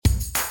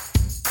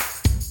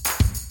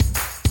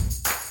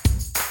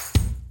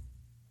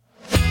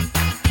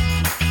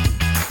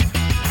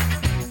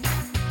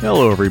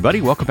Hello,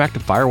 everybody. Welcome back to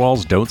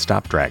Firewalls Don't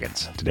Stop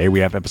Dragons. Today we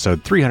have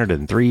episode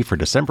 303 for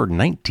December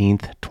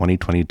 19th,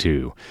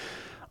 2022.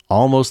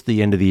 Almost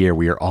the end of the year.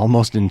 We are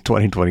almost in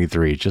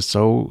 2023. Just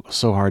so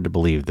hard to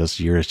believe. This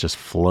year has just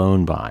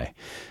flown by.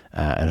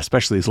 And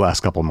especially these last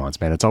couple months,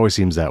 man. It always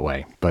seems that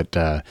way. But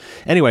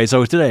anyway,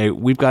 so today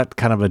we've got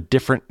kind of a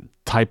different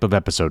type of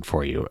episode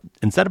for you.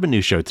 Instead of a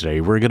news show today,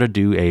 we're going to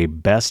do a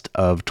best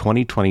of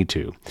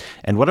 2022.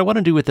 And what I want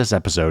to do with this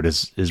episode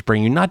is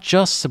bring you not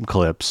just some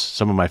clips,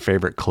 some of my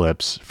favorite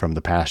clips from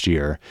the past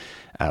year,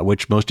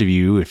 which most of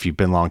you, if you've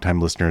been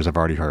longtime listeners, have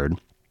already heard.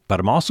 But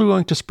I'm also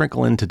going to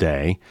sprinkle in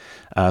today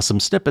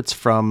some snippets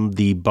from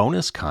the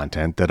bonus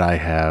content that I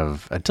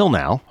have, until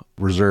now,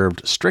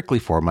 reserved strictly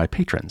for my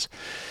patrons.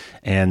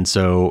 And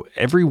so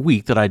every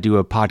week that I do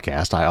a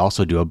podcast, I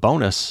also do a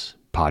bonus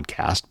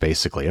podcast,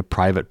 basically a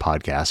private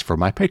podcast for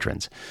my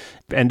patrons.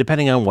 And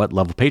depending on what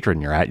level patron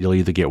you're at, you'll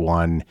either get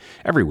one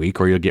every week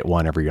or you'll get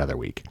one every other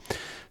week.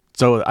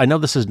 So I know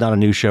this is not a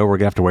new show. We're going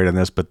to have to wait on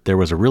this, but there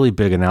was a really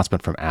big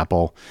announcement from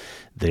Apple.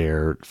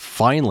 They're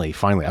finally,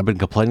 I've been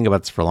complaining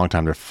about this for a long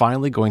time. They're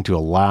finally going to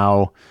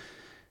allow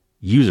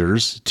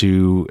users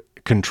to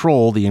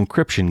control the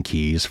encryption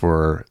keys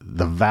for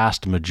the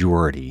vast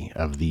majority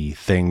of the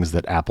things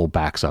that Apple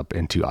backs up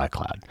into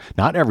iCloud.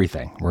 Not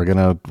everything.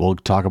 We'll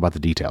talk about the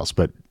details,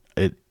 but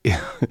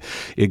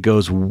it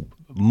goes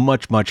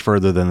much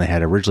further than they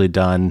had originally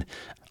done.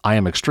 I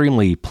am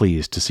extremely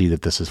pleased to see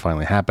that this is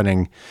finally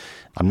happening.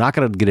 I'm not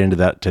going to get into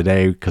that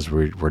today because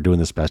we're doing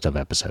this best of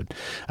episode,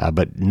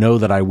 but know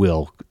that I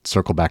will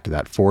circle back to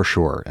that for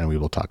sure, and we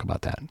will talk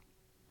about that.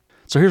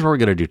 So here's what we're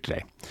going to do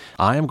today.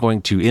 I am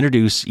going to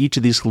introduce each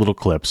of these little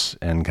clips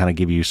and kind of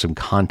give you some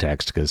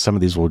context, because some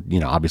of these will,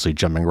 obviously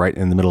jumping right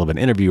in the middle of an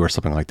interview or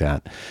something like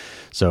that.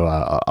 So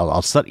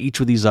I'll set each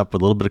of these up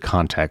with a little bit of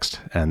context,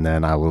 and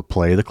then I will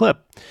play the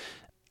clip.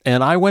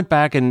 And I went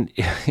back, and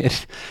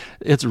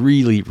it's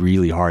really,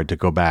 really hard to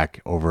go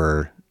back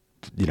over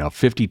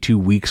 52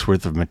 weeks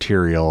worth of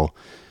material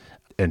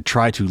and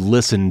try to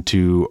listen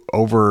to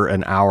over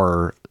an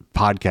hour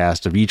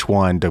podcast of each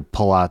one to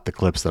pull out the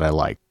clips that I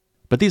like.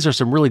 But these are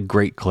some really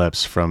great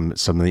clips from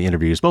some of the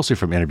interviews, mostly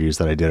from interviews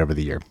that I did over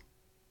the year.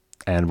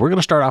 And we're going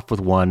to start off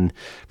with one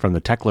from the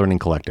Tech Learning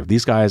Collective.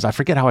 These guys, I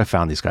forget how I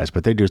found these guys,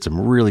 but they do some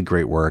really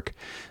great work.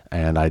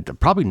 And I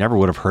probably never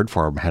would have heard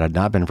for them had it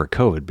not been for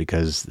COVID,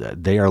 because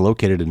they are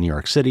located in New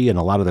York City and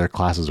a lot of their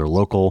classes are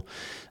local.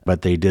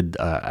 But they did,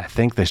 I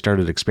think they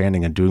started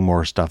expanding and doing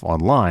more stuff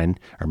online,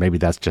 or maybe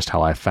that's just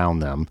how I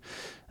found them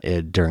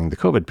during the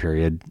COVID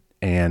period.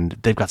 And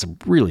they've got some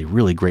really,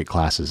 really great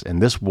classes.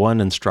 And this one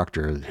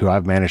instructor who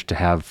I've managed to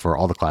have for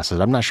all the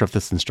classes, I'm not sure if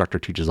this instructor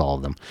teaches all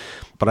of them,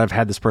 but I've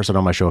had this person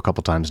on my show a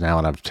couple times now,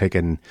 and I've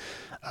taken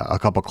a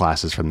couple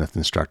classes from this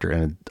instructor,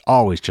 and it's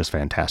always just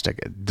fantastic.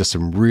 Just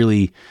some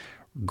really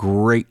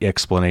great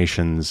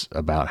explanations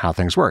about how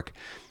things work.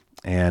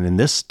 And in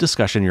this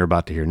discussion you're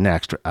about to hear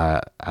next,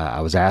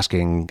 I was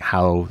asking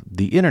how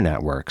the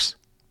internet works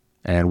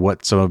and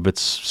what some of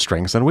its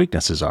strengths and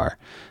weaknesses are.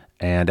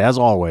 And as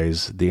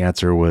always, the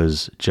answer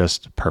was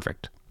just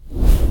perfect.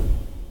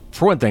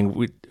 For one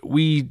thing,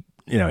 we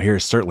here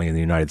certainly in the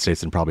United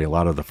States and probably a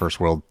lot of the first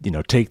world,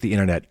 take the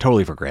internet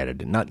totally for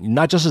granted. And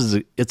not just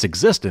as its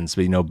existence,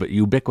 but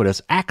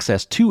ubiquitous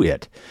access to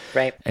it.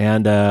 Right.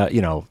 And,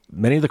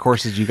 many of the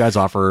courses you guys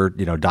offer,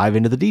 dive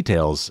into the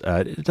details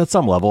at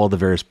some level of the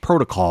various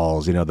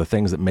protocols, the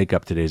things that make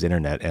up today's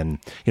internet. And,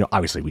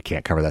 obviously we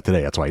can't cover that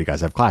today. That's why you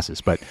guys have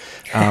classes. But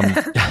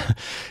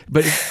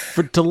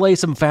but to lay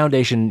some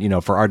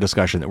foundation, for our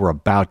discussion that we're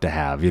about to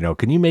have,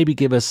 can you maybe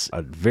give us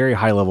a very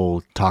high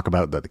level talk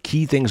about the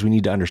key things we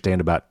need to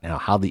understand about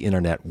how the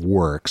internet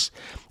works?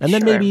 And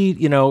then maybe,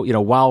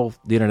 while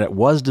the internet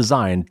was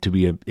designed to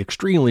be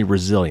extremely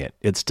resilient,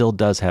 it still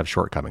does have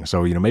shortcomings.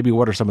 So, maybe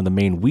what are some of the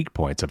main weak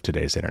points of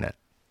today's internet?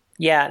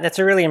 Yeah, that's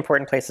a really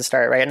important place to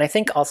start, right? And I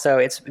think also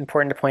it's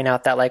important to point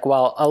out that,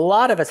 while a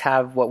lot of us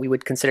have what we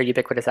would consider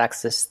ubiquitous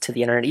access to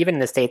the internet, even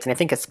in the States, and I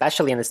think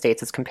especially in the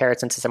States, as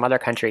comparison to some other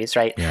countries,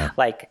 right? Yeah.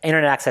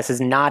 Internet access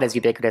is not as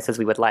ubiquitous as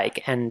we would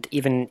like. And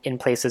even in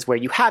places where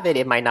you have it,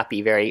 it might not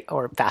be very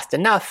or fast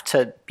enough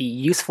to be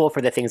useful for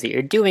the things that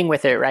you're doing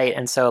with it, right?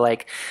 And so,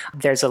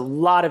 there's a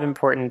lot of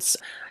importance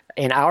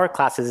in our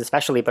classes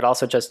especially, but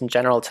also just in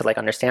general to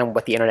understand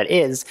what the internet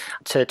is,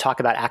 to talk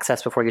about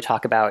access before you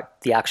talk about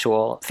the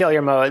actual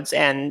failure modes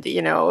and,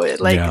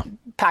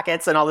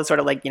 packets and all this sort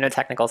of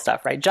technical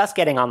stuff, right? Just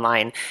getting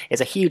online is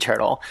a huge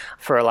hurdle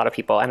for a lot of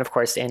people. And of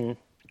course, in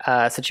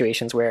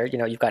situations where,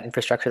 you've got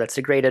infrastructure that's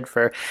degraded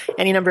for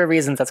any number of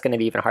reasons, that's going to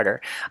be even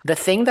harder. The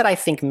thing that I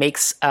think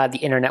makes the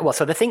internet,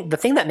 the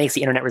thing that makes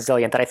the internet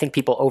resilient that I think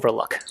people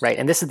overlook, right?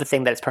 And this is the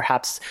thing that is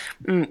perhaps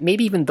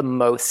maybe even the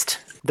most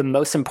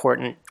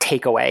important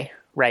takeaway,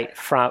 right,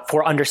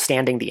 for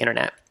understanding the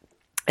internet,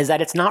 is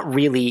that it's not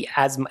really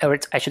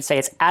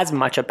it's as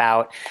much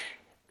about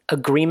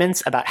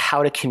agreements about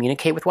how to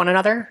communicate with one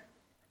another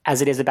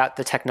as it is about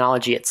the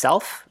technology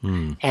itself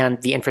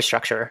and the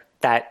infrastructure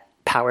that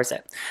powers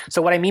it.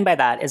 So what I mean by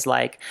that is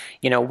like,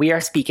 we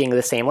are speaking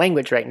the same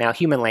language right now,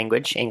 human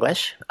language,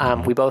 English.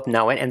 We both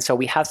know it. And so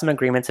we have some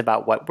agreements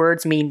about what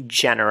words mean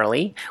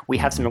generally. We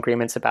have some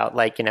agreements about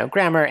like,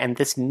 grammar. And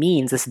this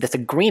means this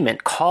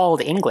agreement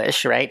called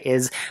English, right,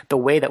 is the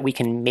way that we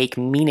can make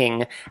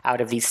meaning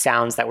out of these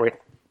sounds that we're,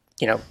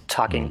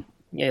 talking,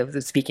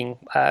 speaking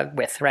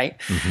with, right?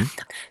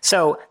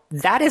 So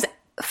that is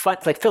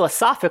like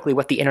philosophically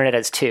what the internet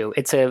is too.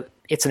 It's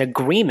an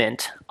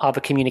agreement of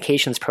a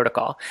communications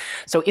protocol.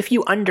 So if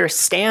you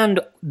understand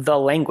the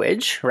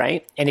language,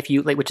 right, and if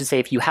you, which is say,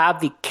 if you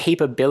have the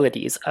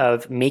capabilities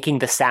of making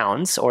the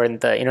sounds, or in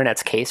the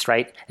internet's case,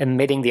 right,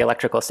 emitting the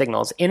electrical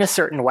signals in a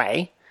certain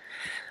way,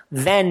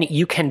 then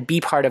you can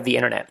be part of the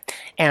internet.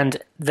 And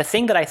the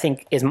thing that I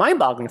think is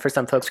mind-boggling for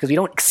some folks, because we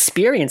don't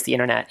experience the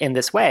internet in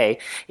this way,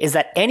 is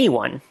that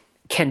anyone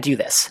can do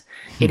this.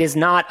 It is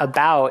not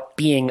about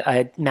being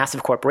a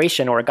massive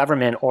corporation or a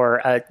government or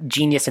a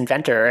genius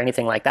inventor or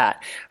anything like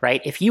that,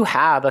 right? If you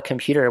have a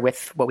computer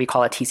with what we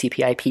call a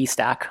TCP/IP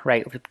stack,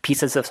 right,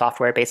 pieces of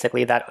software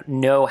basically that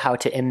know how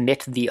to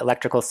emit the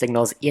electrical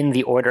signals in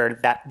the order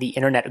that the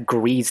internet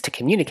agrees to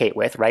communicate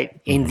with, right,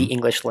 in the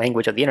English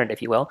language of the internet,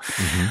 if you will,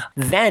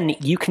 then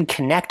you can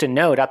connect a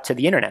node up to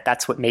the internet.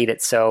 That's what made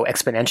it so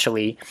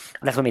exponentially,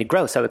 that's what made it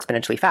grow so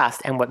exponentially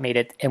fast, and what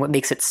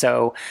makes it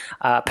so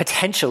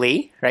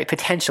potentially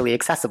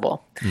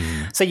accessible.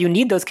 So you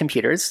need those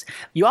computers.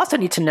 You also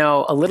need to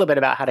know a little bit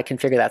about how to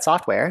configure that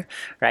software,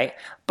 right?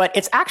 But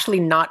it's actually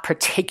not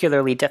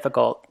particularly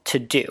difficult to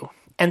do.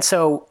 And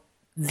so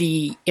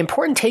the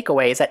important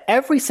takeaway is that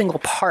every single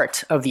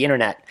part of the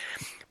internet,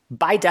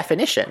 by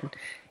definition,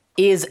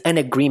 is an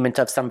agreement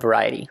of some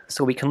variety.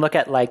 So we can look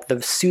at like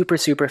the super,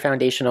 super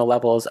foundational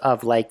levels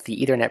of like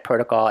the Ethernet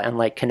protocol and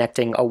like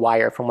connecting a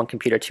wire from one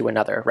computer to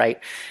another, right?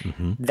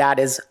 That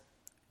is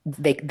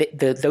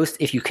those,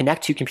 if you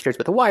connect two computers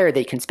with a wire,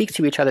 they can speak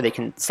to each other, they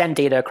can send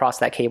data across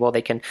that cable,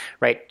 they can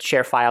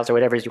share files or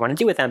whatever it is you want to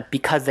do with them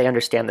because they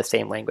understand the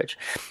same language.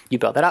 You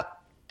build that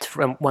up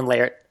from one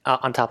layer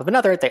on top of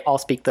another, they all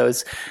speak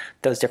those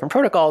different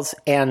protocols,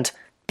 and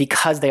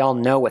because they all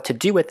know what to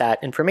do with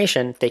that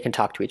information, they can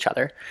talk to each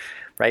other,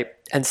 right?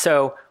 And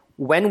so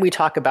when we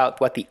talk about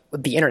what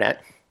the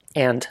internet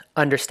and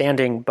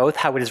understanding both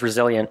how it is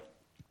resilient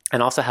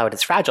and also how it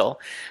is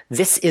fragile,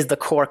 this is the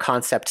core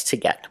concept to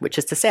get, which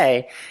is to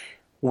say,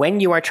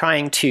 when you are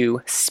trying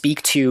to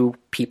speak to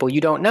people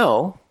you don't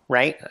know,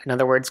 right? In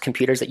other words,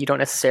 computers that you don't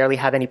necessarily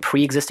have any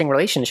pre-existing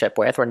relationship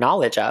with or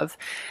knowledge of,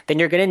 then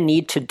you're going to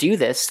need to do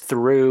this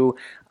through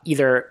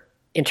either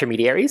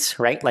intermediaries,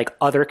 right? Like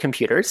other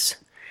computers,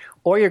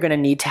 or you're going to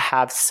need to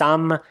have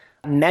some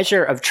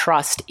measure of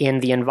trust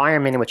in the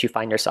environment in which you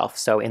find yourself.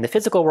 So in the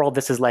physical world,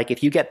 this is like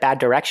if you get bad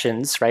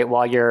directions, right,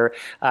 while you're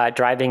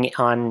driving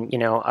on,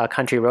 a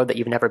country road that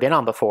you've never been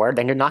on before,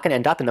 then you're not going to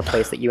end up in the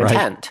place that you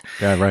intend.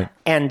 Yeah, right.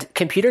 And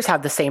computers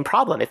have the same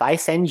problem. If I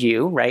send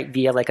you, right,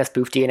 via like a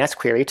spoof DNS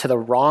query to the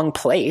wrong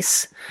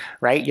place,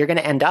 right, you're going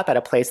to end up at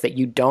a place that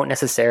you don't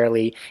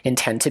necessarily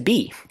intend to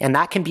be. And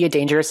that can be a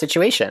dangerous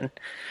situation.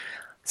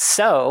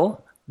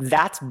 So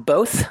that's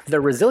both the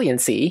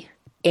resiliency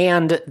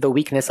and the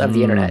weakness of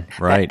the internet.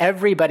 Right. That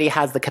everybody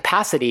has the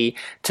capacity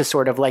to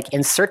sort of like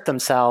insert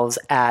themselves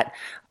at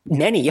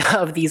many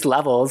of these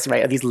levels,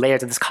 right, of these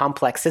layers of this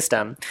complex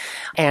system,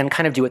 and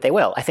kind of do what they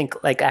will. I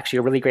think like actually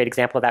a really great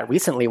example of that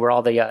recently were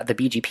all the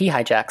BGP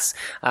hijacks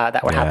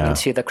that were happening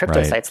to the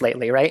crypto sites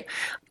lately, right?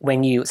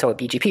 So a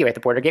BGP, right, the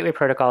Border Gateway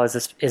Protocol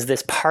is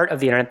this part of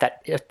the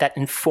internet that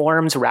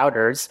informs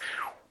routers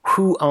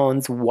who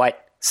owns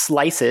what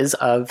slices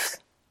of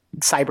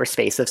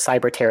cyberspace, of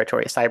cyber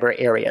territory, cyber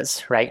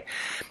areas, right?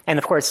 And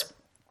of course,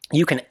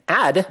 you can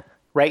add,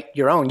 right,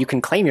 you can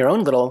claim your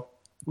own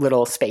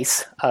little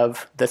space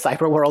of the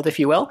cyber world, if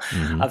you will,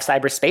 of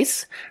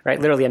cyberspace, right?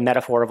 Literally a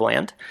metaphor of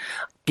land,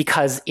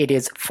 because it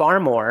is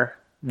far more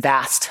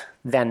vast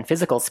than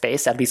physical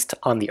space, at least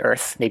on the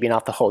Earth, maybe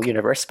not the whole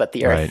universe, but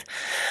the Earth. Right.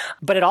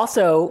 But it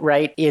also,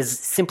 right, is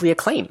simply a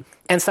claim.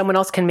 And someone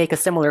else can make a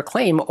similar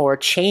claim or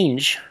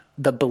change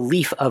the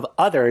belief of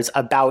others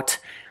about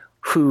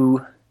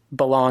who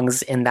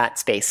belongs in that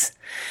space.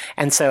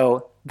 And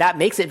so that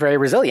makes it very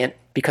resilient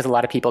because a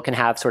lot of people can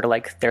have sort of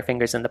like their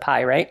fingers in the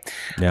pie, right?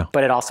 Yeah.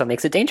 But it also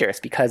makes it dangerous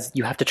because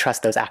you have to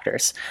trust those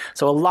actors.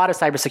 So a lot of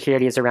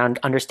cybersecurity is around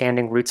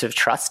understanding roots of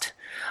trust,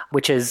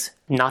 which is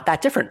not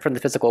that different from the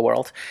physical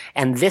world.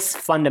 And this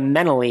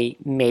fundamentally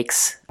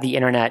makes the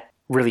internet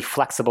really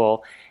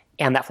flexible,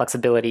 and that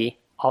flexibility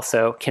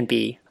also can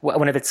be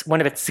one of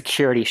its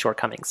security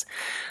shortcomings.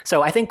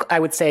 So I think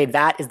I would say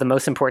that is the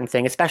most important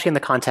thing, especially in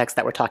the context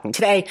that we're talking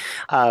today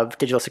of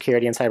digital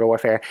security and cyber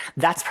warfare.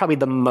 That's probably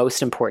the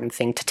most important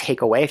thing to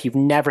take away if you've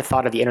never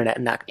thought of the internet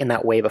in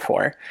that way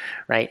before,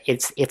 right?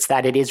 It's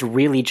that it is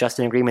really just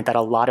an agreement that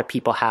a lot of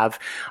people have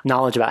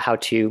knowledge about how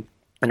to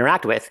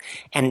interact with.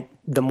 And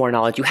the more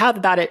knowledge you have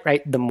about it,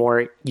 right, the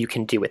more you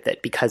can do with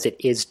it, because it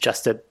is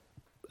just an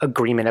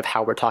agreement of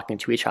how we're talking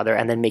to each other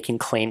and then making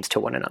claims to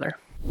one another.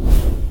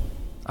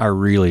 I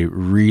really,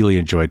 really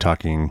enjoyed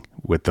talking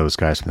with those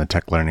guys from the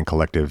Tech Learning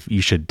Collective.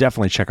 You should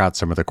definitely check out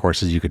some of the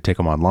courses. You could take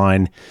them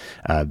online.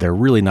 They're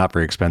really not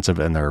very expensive,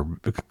 and they're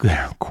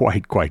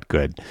quite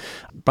good.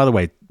 By the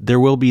way, there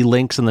will be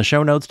links in the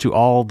show notes to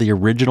all the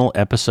original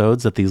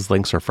episodes that these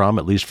links are from,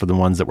 at least for the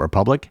ones that were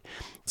public.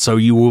 So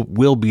you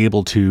will be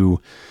able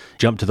to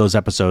jump to those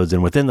episodes,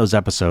 and within those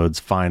episodes,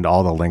 find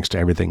all the links to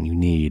everything you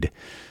need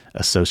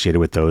associated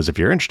with those if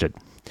you're interested.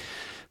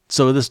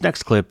 So this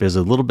next clip is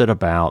a little bit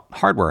about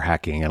hardware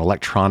hacking and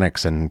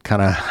electronics and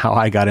kind of how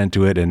I got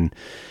into it, and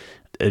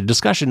a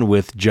discussion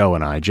with Joe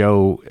and I.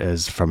 Joe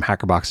is from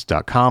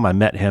hackerbox.com. I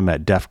met him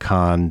at DEF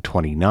CON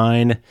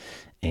 29,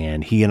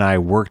 and he and I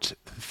worked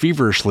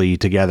feverishly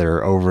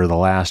together over the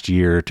last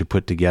year to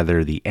put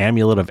together the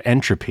Amulet of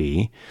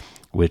Entropy,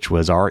 which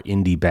was our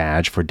indie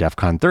badge for DEF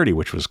CON 30,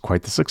 which was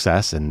quite the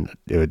success and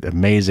an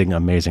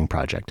amazing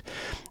project.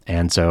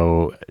 And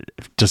so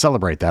to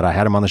celebrate that, I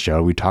had him on the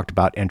show. We talked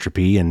about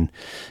entropy and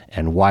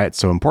why it's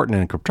so important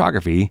in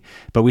cryptography,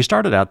 but we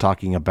started out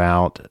talking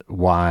about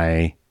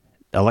why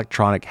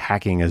electronic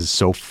hacking is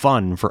so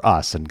fun for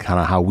us and kind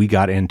of how we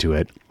got into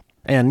it,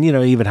 and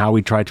even how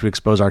we try to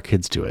expose our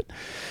kids to it.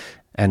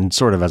 And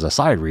sort of as a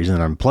side reason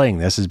that I'm playing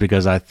this is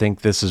because I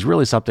think this is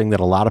really something that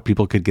a lot of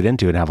people could get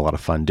into and have a lot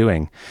of fun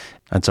doing.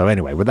 And so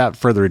anyway, without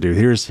further ado,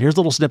 here's a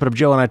little snippet of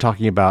Joe and I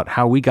talking about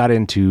how we got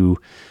into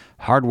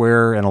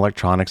hardware and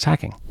electronics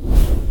hacking.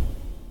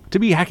 To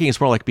be hacking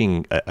is more like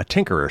being a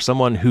tinkerer,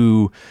 someone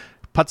who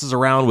putzes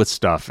around with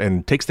stuff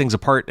and takes things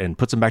apart and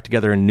puts them back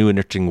together in new and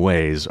interesting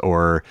ways,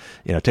 or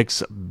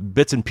takes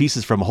bits and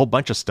pieces from a whole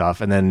bunch of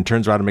stuff and then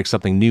turns around and makes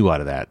something new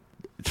out of that.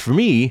 For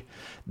me,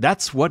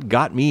 that's what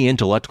got me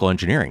into electrical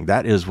engineering.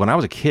 That is when I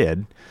was a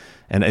kid,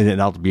 and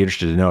I'll be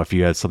interested to know if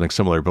you had something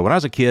similar, but when I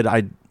was a kid,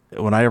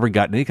 when I ever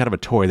got any kind of a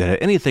toy that had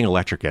anything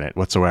electric in it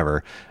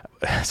whatsoever,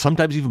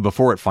 sometimes even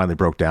before it finally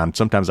broke down,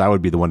 sometimes I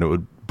would be the one that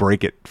would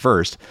break it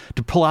first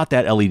to pull out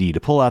that LED,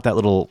 to pull out that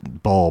little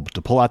bulb,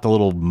 to pull out the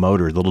little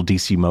motor, little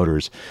DC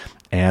motors.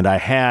 And I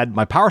had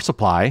my power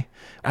supply.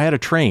 I had a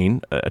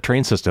train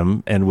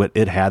system, and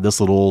it had this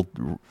little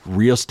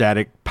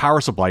rheostatic power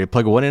supply. You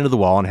plug one into the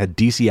wall and had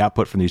DC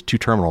output from these two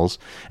terminals.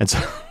 And so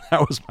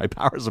that was my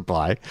power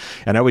supply.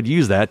 And I would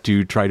use that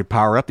to try to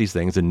power up these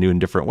things in new and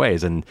different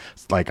ways. And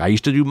like I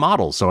used to do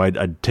models. So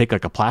I'd take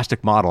like a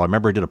plastic model. I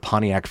remember I did a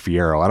Pontiac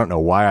Fiero. I don't know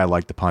why I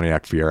liked the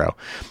Pontiac Fiero,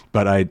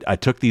 but I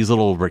took these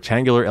little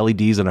rectangular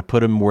LEDs and I put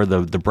them where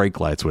the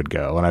brake lights would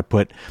go. And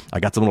I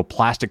got some little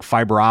plastic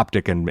fiber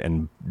optic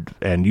and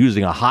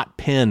using a hot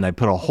pin, I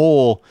put a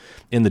hole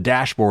in the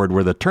dashboard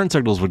where the turn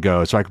signals would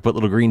go. So I could put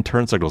little green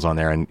turn signals on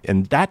there.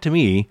 And that to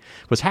me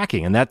was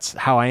hacking. And that's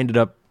how I ended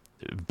up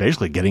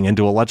basically getting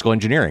into electrical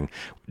engineering.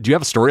 Do you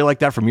have a story like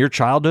that from your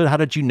childhood? How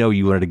did you know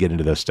you wanted to get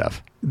into this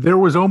stuff? There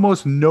was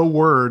almost no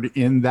word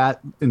in that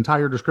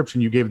entire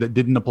description you gave that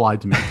didn't apply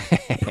to me.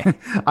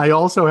 I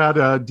also had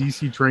a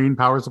DC train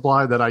power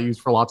supply that I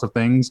used for lots of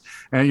things.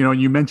 And,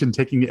 you mentioned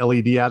taking the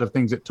LED out of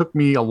things. It took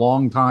me a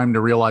long time to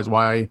realize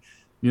why,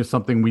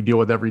 something we deal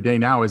with every day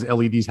now is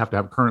LEDs have to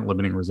have current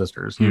limiting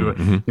resistors.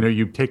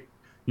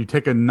 You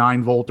take a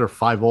 9 volt or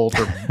 5 volt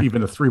or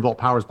even a 3 volt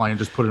power supply and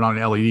just put it on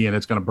an LED and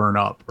it's going to burn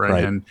up.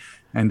 Right.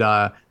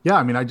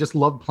 I just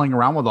love playing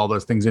around with all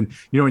those things. And,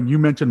 and you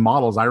mentioned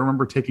models. I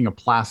remember taking a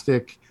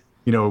plastic,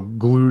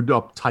 glued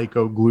up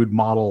Tyco glued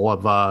model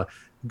of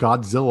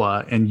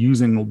Godzilla and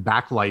using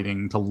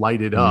backlighting to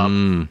light it up.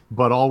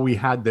 But all we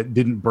had that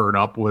didn't burn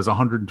up was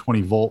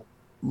 120 volt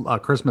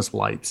Christmas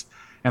lights.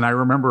 And I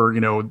remember,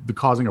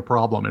 causing a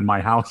problem in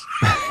my house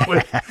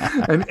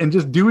and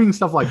just doing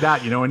stuff like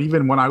that, and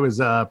even when I was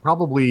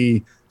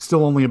probably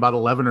still only about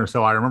 11 or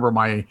so, I remember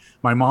my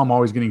mom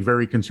always getting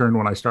very concerned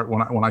when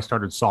I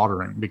started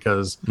soldering,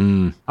 because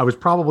I was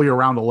probably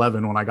around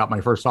 11 when I got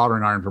my first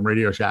soldering iron from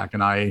Radio Shack.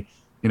 And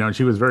and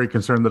she was very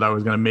concerned that I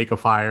was going to make a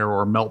fire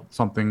or melt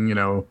something,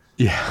 a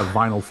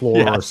vinyl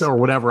floor or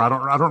whatever. I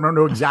don't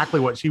know exactly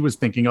what she was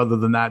thinking, other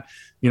than that,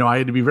 I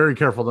had to be very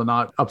careful to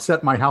not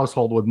upset my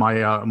household with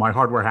my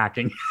hardware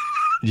hacking.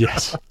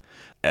 Yes.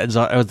 As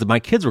my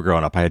kids were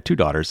growing up, I had 2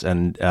 daughters,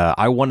 and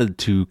I wanted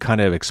to kind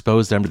of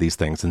expose them to these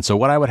things. And so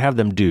what I would have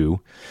them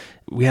do,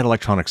 we had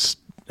electronics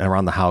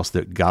around the house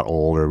that got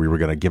old or we were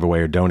going to give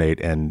away or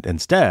donate. And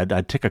instead,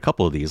 I'd take a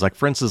couple of these, like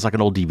for instance, like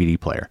an old DVD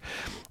player.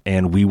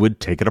 And we would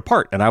take it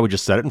apart, and I would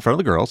just set it in front of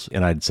the girls,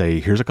 and I'd say,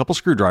 here's a couple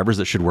screwdrivers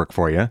that should work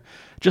for you.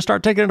 Just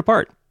start taking it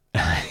apart.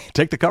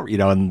 Take the cover,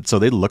 and so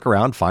they'd look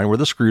around, find where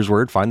the screws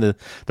were, find the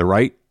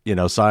right,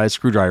 size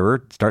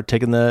screwdriver, start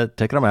taking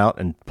them out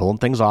and pulling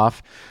things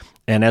off.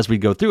 And as we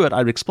go through it,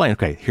 I'd explain,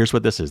 okay, here's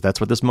what this is. That's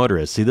what this motor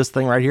is. See this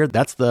thing right here?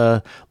 That's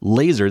the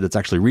laser that's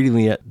actually reading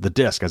the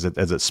disc as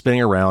it's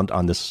spinning around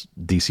on this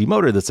DC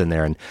motor that's in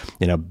there. And,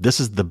 this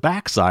is the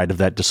backside of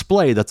that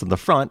display that's in the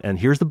front. And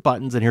here's the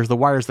buttons and here's the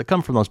wires that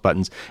come from those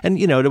buttons. And,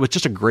 it was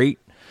just a great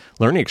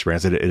learning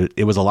experience.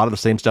 It was a lot of the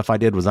same stuff I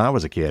did when I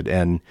was a kid.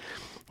 And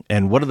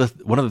one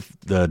of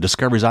the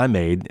discoveries I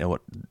made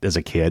as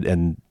a kid,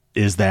 and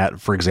is that,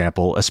 for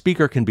example, a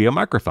speaker can be a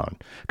microphone.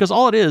 Because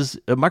all it is,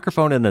 a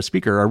microphone and a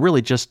speaker are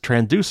really just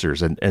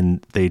transducers,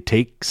 and they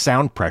take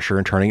sound pressure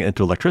and turning it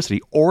into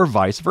electricity, or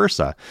vice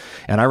versa.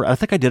 And I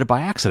think I did it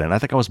by accident. I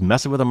think I was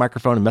messing with a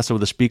microphone and messing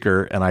with a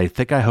speaker, and I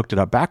think I hooked it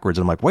up backwards.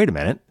 And I'm like, wait a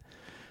minute,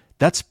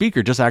 that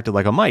speaker just acted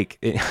like a mic.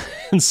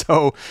 And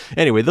so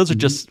anyway, those are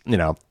just,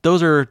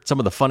 those are some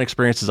of the fun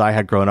experiences I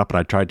had growing up, and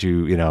I tried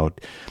to,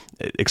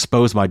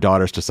 expose my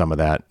daughters to some of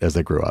that as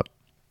they grew up.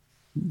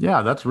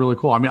 Yeah, that's really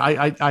cool. I mean,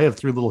 I have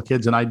 3 little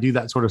kids, and I do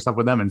that sort of stuff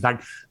with them. In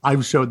fact,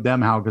 I've showed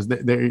them how, because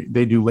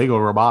they do Lego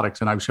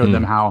robotics, and I've showed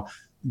them how,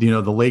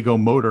 the Lego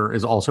motor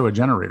is also a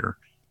generator.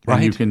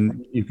 Right.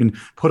 And you can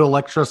put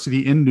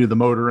electricity into the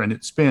motor, and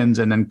it spins,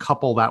 and then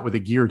couple that with a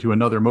gear to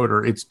another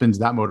motor. It spins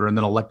that motor, and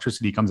then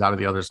electricity comes out of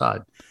the other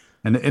side.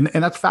 And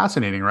that's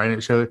fascinating, right?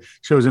 It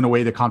shows in a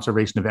way the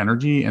conservation of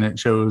energy, and it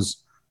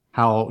shows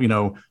how,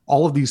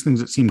 all of these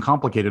things that seem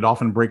complicated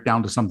often break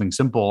down to something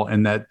simple,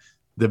 and that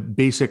the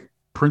basic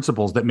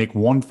principles that make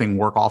one thing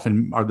work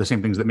often are the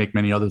same things that make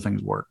many other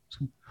things work.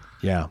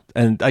 Yeah.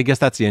 And I guess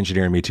that's the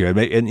engineer in me too. And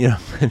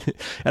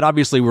and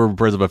obviously we're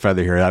birds of a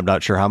feather here. I'm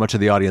not sure how much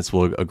of the audience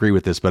will agree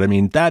with this, but I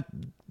mean, that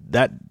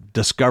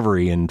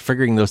discovery and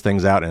figuring those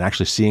things out and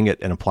actually seeing it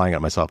and applying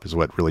it myself is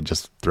what really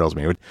just thrills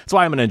me. That's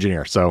why I'm an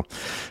engineer. So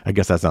I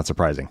guess that's not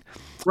surprising.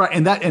 Right.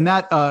 And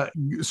that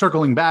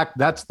circling back,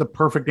 that's the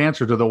perfect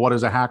answer to the what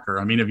is a hacker.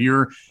 I mean, if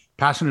you're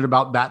passionate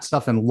about that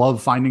stuff and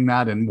love finding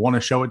that and want to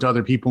show it to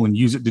other people and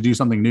use it to do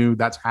something new,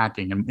 that's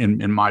hacking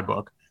in my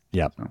book.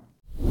 Yep. So.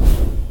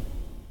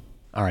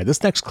 All right.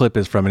 This next clip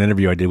is from an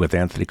interview I did with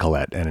Anthony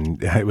Collette,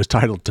 and it was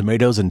titled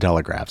Tomatoes and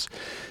Telegraphs.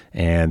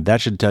 And that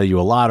should tell you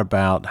a lot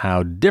about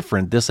how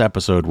different this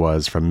episode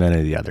was from many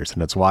of the others.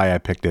 And that's why I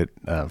picked it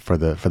for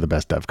the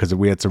best of, because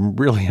we had some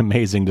really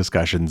amazing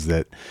discussions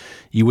that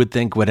you would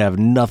think would have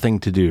nothing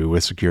to do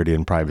with security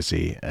and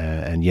privacy.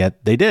 And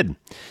yet they did.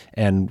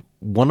 And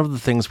one of the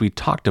things we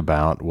talked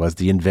about was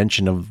the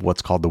invention of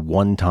what's called the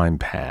one-time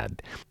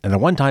pad. And the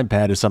one-time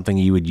pad is something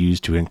you would use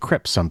to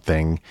encrypt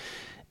something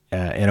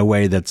in a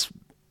way that's,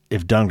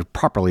 if done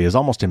properly, is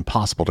almost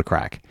impossible to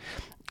crack,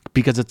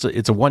 because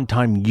it's a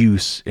one-time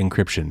use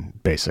encryption,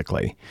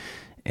 basically.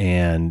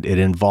 And it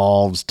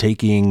involves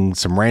taking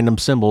some random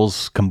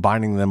symbols,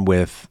 combining them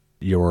with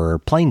your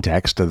plain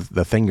text of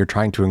the thing you're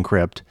trying to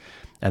encrypt,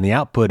 and the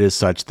output is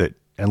such that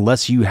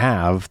unless you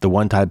have the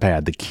one-time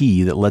pad, the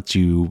key that lets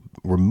you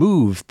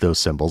remove those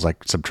symbols,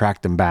 like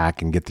subtract them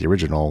back and get the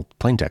original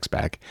plain text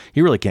back,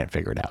 you really can't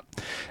figure it out.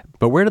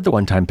 But where did the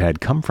one-time pad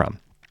come from?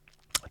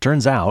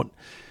 Turns out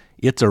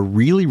it's a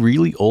really,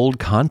 really old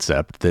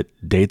concept that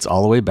dates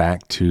all the way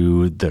back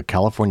to the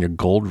California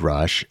gold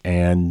rush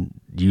and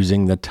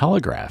using the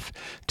telegraph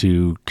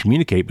to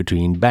communicate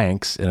between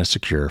banks in a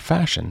secure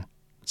fashion.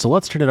 So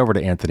let's turn it over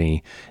to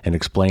Anthony and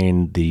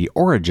explain the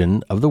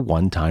origin of the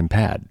one-time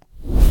pad.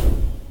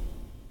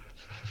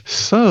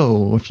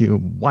 So if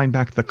you wind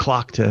back the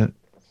clock to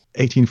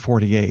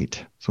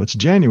 1848, so it's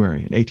January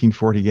in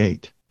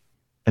 1848,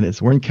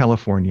 and we're in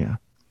California.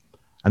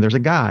 And there's a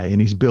guy,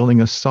 and he's building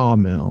a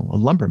sawmill, a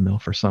lumber mill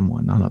for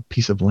someone on a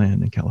piece of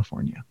land in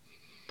California.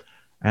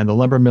 And the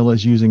lumber mill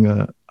is using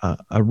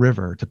a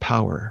river to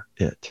power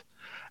it.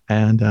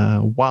 And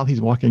while he's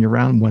walking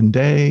around one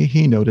day,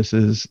 he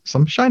notices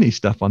some shiny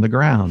stuff on the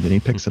ground, and he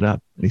picks it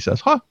up. And he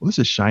says, well, this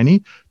is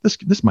shiny.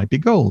 This might be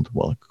gold.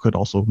 Well, it could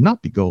also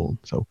not be gold.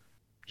 So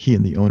he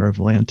and the owner of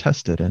the land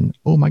test it, and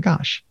oh my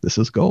gosh, this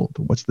is gold.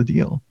 What's the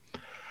deal?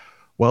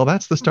 Well,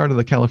 that's the start of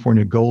the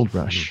California gold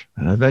rush.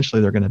 And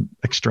eventually they're going to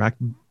extract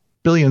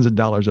billions of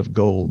dollars of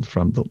gold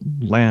from the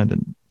land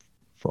and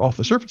off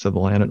the surface of the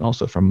land, and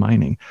also from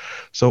mining.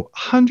 So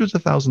hundreds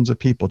of thousands of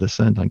people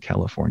descend on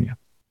California.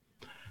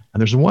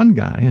 And there's one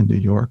guy in New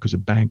York who's a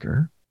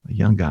banker, a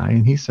young guy,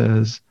 and he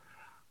says,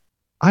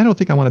 I don't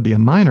think I want to be a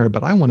miner,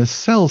 but I want to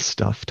sell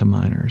stuff to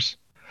miners.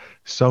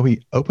 So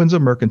he opens a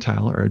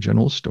mercantile or a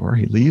general store.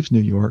 He leaves New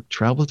York,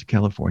 travels to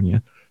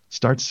California,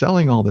 starts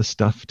selling all this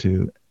stuff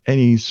to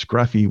any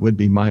scruffy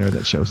would-be miner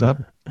that shows up.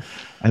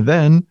 And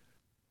then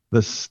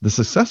the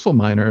successful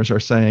miners are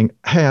saying,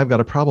 hey, I've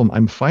got a problem.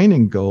 I'm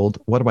finding gold.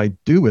 What do I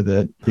do with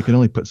it? You can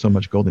only put so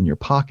much gold in your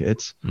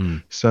pockets.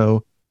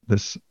 So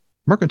this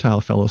mercantile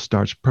fellow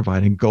starts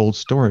providing gold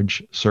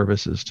storage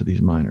services to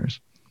these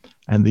miners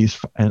and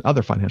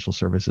other financial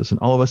services. And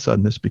all of a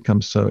sudden, this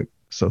becomes so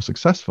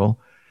successful,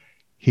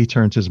 he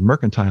turns his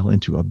mercantile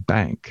into a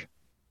bank.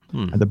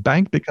 And the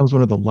bank becomes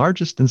one of the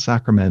largest in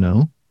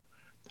Sacramento.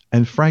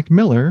 And Frank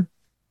Miller,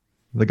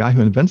 the guy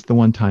who invents the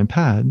one-time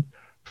pad,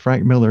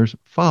 Frank Miller's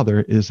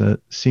father is a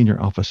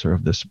senior officer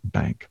of this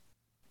bank.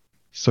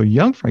 So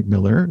young Frank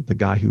Miller, the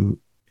guy who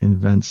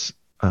invents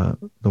the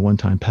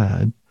one-time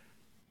pad,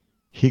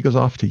 he goes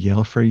off to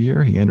Yale for a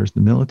year. He enters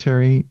the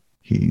military.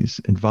 He's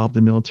involved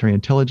in military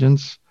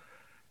intelligence.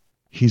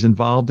 He's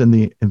involved in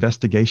the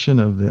investigation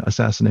of the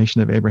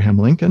assassination of Abraham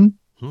Lincoln.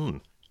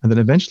 And then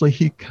eventually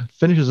he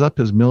finishes up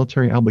his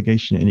military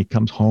obligation, and he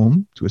comes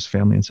home to his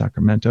family in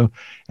Sacramento,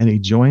 and he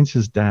joins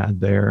his dad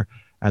there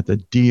at the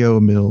D.O.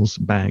 Mills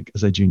Bank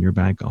as a junior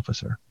bank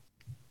officer.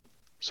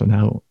 So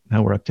now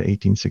we're up to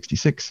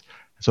 1866.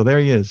 So there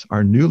he is,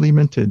 our newly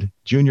minted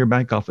junior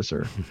bank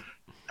officer.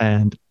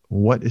 And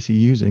what is he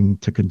using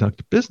to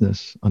conduct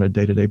business on a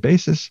day-to-day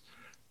basis?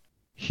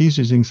 He's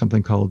using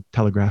something called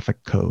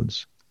telegraphic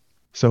codes.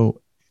 So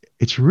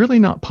it's really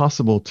not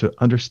possible to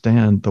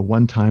understand the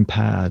one-time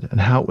pad and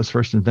how it was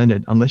first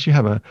invented unless you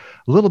have a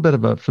little bit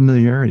of a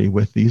familiarity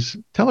with these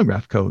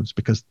telegraph codes,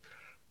 because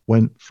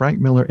when Frank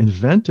Miller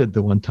invented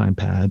the one-time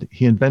pad,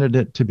 he invented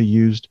it to be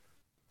used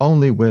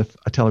only with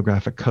a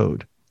telegraphic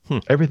code.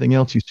 Everything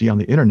else you see on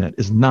the internet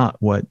is not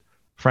what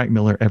Frank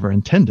Miller ever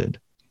intended.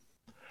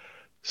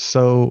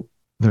 So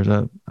there's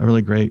a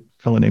really great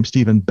fellow named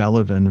Stephen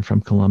Bellevin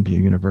from Columbia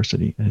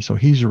University. And so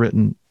he's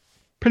written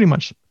pretty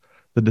much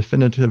the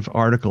definitive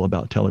article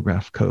about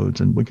telegraph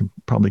codes, and we can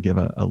probably give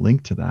a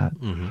link to that.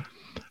 Mm-hmm.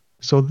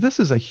 So this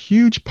is a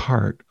huge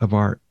part of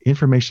our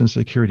information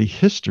security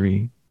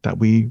history that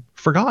we've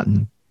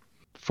forgotten.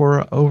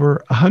 For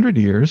over 100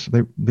 years,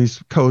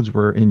 these codes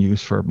were in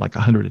use for like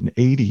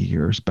 180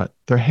 years, but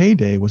their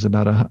heyday was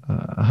about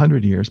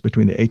 100 years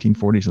between the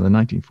 1840s and the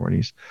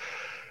 1940s.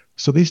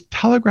 So these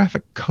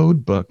telegraphic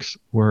code books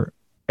were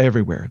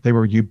everywhere. They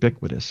were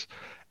ubiquitous.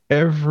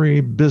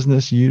 Every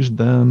business used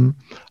them.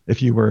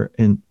 If you were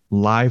in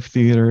live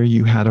theater,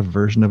 you had a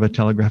version of a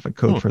telegraphic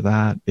code for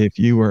that. If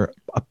you were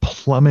a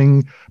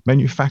plumbing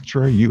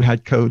manufacturer, you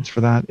had codes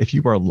for that. If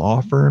you were a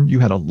law firm, you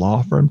had a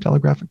law firm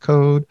telegraphic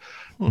code.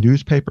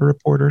 Newspaper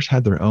reporters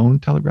had their own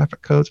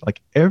telegraphic codes.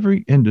 Like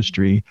every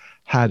industry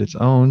had its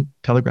own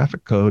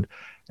telegraphic code,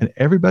 and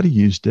everybody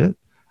used it.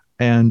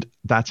 And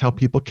that's how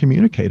people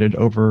communicated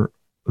over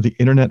the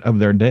internet of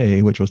their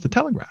day, which was the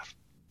telegraph.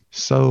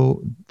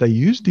 So they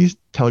used these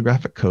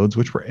telegraphic codes,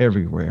 which were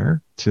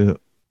everywhere, to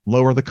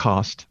lower the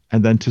cost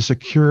and then to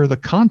secure the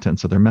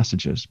contents of their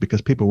messages,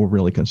 because people were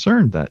really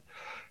concerned that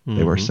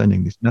they were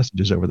sending these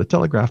messages over the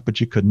telegraph, but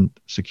you couldn't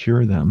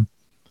secure them.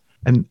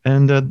 And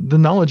the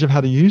knowledge of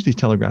how to use these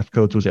telegraph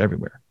codes was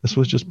everywhere. This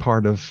was just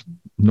part of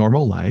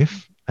normal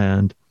life,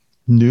 and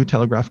new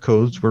telegraph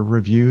codes were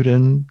reviewed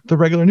in the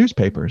regular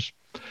newspapers.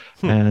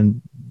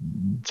 And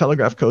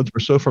telegraph codes were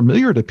so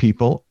familiar to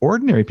people,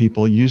 ordinary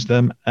people used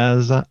them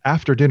as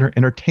after-dinner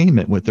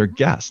entertainment with their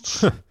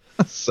guests.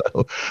 So,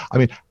 I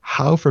mean,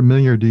 how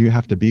familiar do you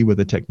have to be with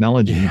the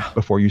technology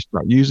before you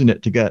start using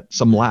it to get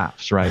some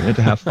laughs, right, and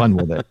to have fun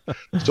with it?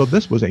 So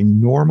this was a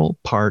normal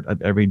part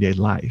of everyday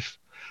life.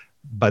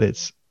 But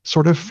it's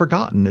sort of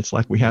forgotten. It's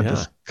like we have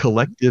this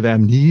collective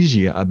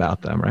amnesia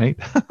about them, right?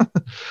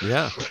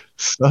 Yeah.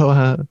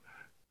 So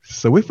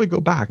if we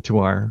go back to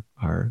our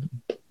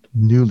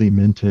newly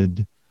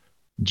minted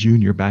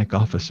junior bank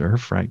officer,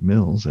 Frank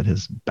Mills, at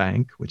his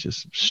bank, which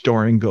is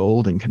storing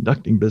gold and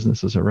conducting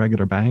business as a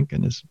regular bank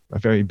and is a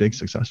very big,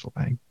 successful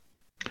bank.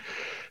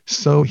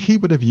 So he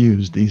would have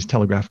used these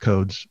telegraph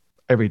codes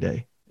every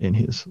day in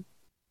his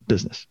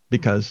business,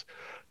 because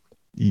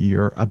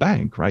you're a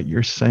bank, right?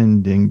 You're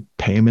sending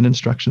payment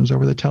instructions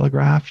over the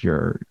telegraph.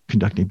 You're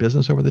conducting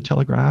business over the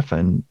telegraph,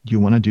 and you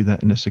want to do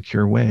that in a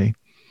secure way.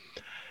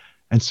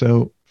 And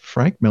so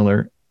Frank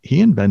Miller, he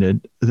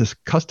invented this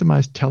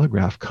customized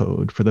telegraph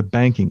code for the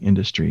banking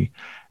industry.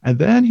 And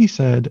then he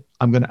said,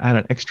 I'm going to add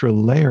an extra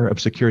layer of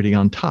security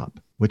on top,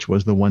 which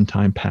was the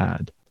one-time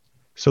pad.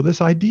 So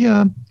this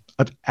idea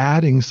of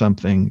adding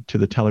something to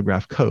the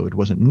telegraph code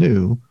wasn't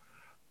new,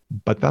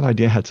 but that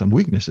idea had some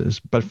weaknesses.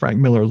 But Frank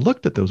Miller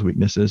looked at those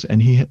weaknesses,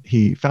 and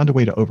he found a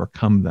way to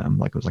overcome them.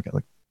 Like it was like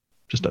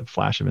just a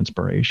flash of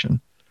inspiration.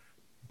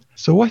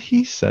 So what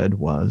he said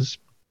was,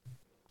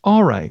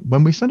 all right,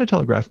 when we send a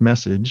telegraph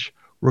message,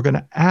 we're going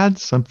to add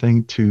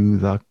something to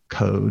the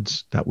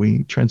codes that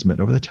we transmit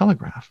over the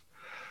telegraph.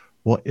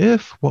 Well,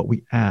 if what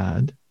we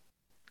add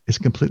is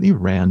completely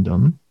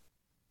random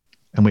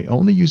and we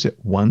only use it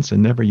once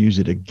and never use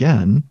it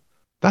again,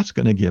 that's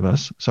going to give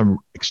us some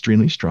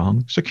extremely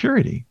strong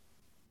security.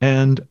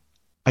 And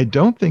I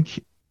don't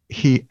think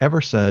he ever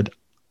said,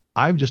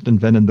 I've just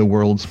invented the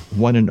world's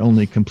one and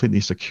only completely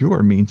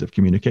secure means of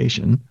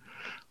communication.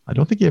 I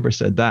don't think he ever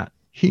said that.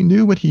 He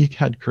knew what he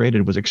had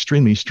created was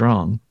extremely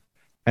strong.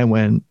 And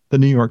when the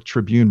New York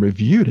Tribune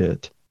reviewed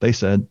it, they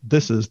said,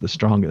 this is the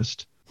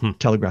strongest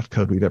telegraph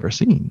code we've ever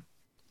seen.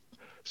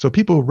 So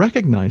people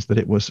recognized that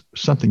it was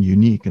something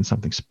unique and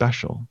something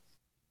special.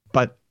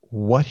 But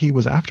what he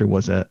was after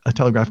was a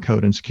telegraph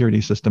code and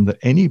security system that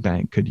any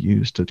bank could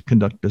use to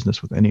conduct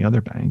business with any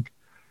other bank.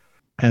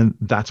 And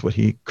that's what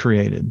he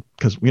created.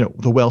 Because,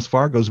 the Wells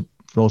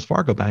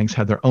Fargo banks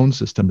had their own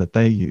system that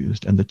they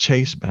used, and the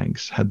Chase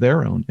banks had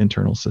their own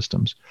internal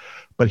systems.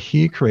 But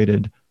he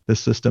created the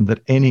system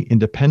that any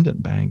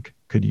independent bank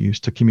could use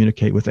to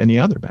communicate with any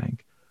other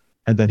bank.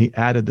 And then he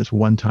added this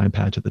one-time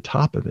pad to the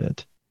top of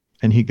it.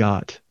 And he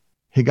got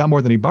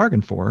more than he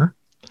bargained for,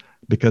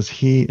 because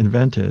he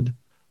invented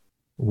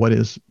what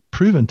is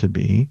proven to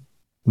be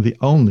the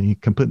only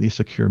completely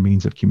secure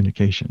means of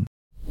communication.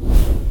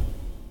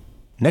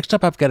 Next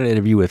up, I've got an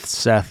interview with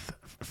Seth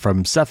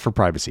from Seth for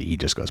Privacy. He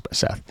just goes by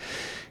Seth.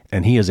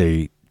 And he is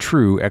a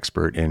true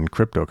expert in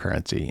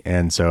cryptocurrency.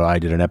 And so I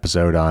did an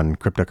episode on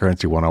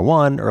Cryptocurrency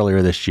 101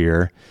 earlier this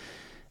year.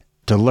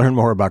 to learn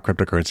more about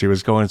cryptocurrency. It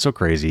was going so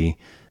crazy,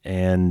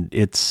 and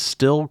it's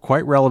still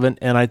quite relevant.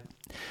 And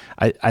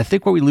I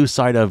think what we lose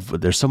sight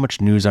of, there's so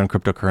much news on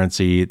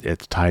cryptocurrency.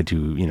 It's tied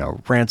to,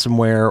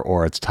 ransomware,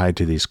 or it's tied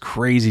to these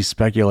crazy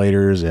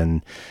speculators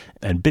and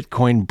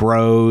Bitcoin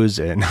bros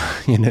and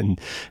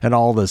and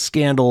all the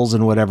scandals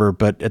and whatever.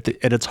 But at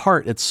its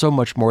heart, it's so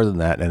much more than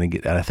that.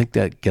 And I think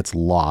that gets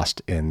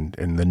lost in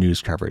the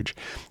news coverage.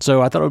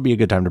 So I thought it would be a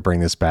good time to bring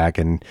this back.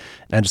 And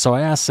so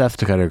I asked Seth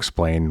to kind of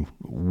explain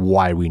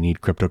why we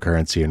need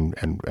cryptocurrency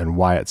and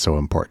why it's so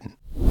important.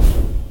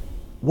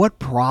 What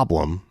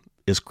problem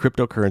is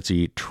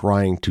cryptocurrency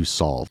trying to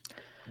solve?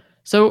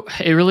 So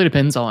it really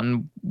depends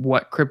on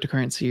what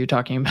cryptocurrency you're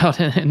talking about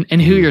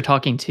and who you're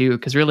talking to,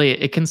 because really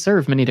it can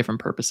serve many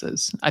different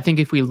purposes. I think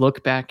if we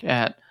look back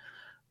at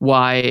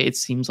why it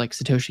seems like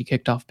Satoshi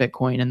kicked off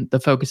Bitcoin and the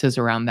focus is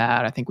around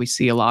that, I think we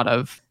see a lot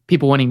of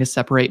people wanting to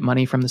separate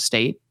money from the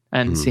state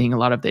and seeing a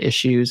lot of the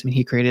issues. I mean,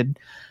 he created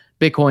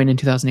Bitcoin in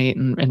 2008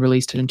 and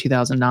released it in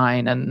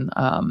 2009, and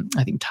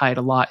I think tied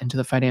a lot into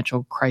the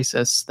financial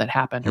crisis that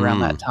happened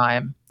around that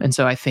time. And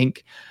so I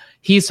think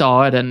he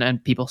saw it,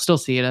 and people still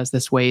see it, as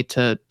this way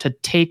to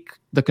take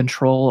the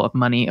control of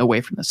money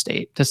away from the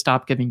state, to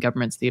stop giving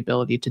governments the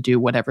ability to do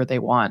whatever they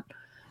want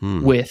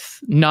with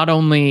not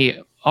only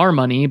our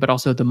money, but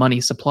also the money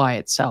supply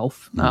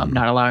itself,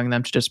 not allowing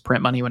them to just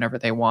print money whenever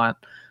they want,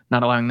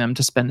 not allowing them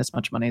to spend as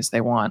much money as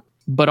they want,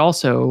 but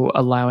also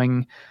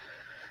allowing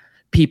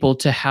people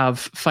to have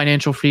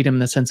financial freedom in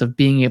the sense of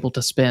being able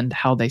to spend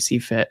how they see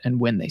fit and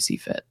when they see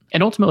fit.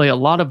 And ultimately, a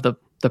lot of the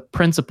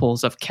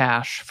principles of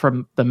cash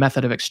from the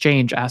method of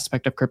exchange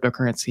aspect of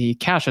cryptocurrency,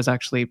 cash is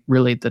actually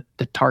really the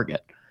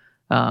target.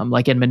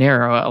 Like in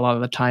Monero, a lot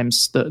of the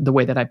times the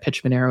way that I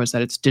pitch Monero is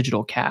that it's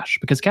digital cash,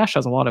 because cash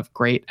has a lot of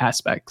great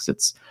aspects.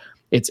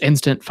 It's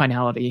instant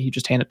finality. You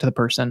just hand it to the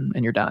person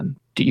and you're done.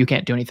 You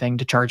can't do anything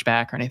to charge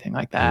back or anything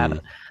like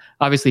that.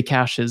 Obviously,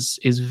 cash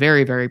is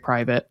very, very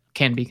private,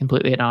 can be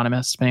completely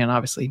anonymous, depending on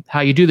obviously how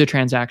you do the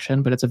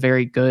transaction, but it's a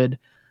very good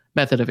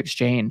method of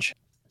exchange.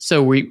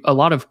 So a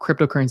lot of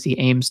cryptocurrency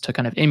aims to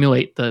kind of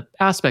emulate the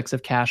aspects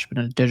of cash, but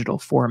in a digital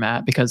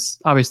format, because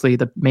obviously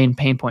the main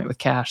pain point with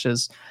cash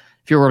is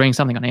if you're ordering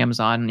something on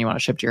Amazon and you want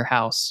to ship to your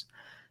house,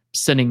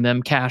 sending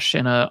them cash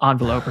in an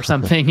envelope or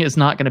something is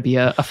not going to be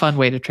a fun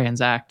way to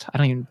transact.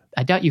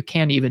 I doubt you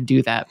can even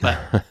do that,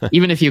 but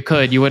even if you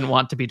could, you wouldn't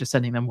want to be just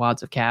sending them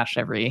wads of cash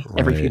every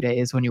few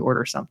days when you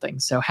order something.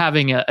 So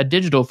having a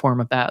digital form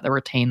of that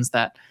retains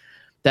that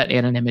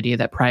anonymity,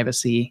 that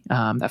privacy,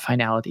 that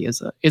finality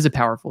is a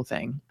powerful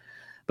thing.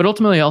 But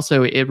ultimately,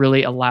 also, it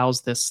really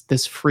allows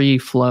this free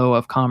flow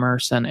of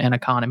commerce and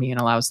economy, and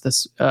allows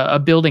this a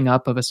building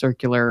up of a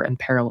circular and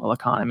parallel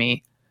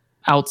economy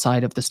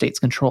outside of the state's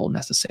control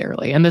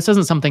necessarily. And this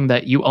isn't something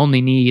that you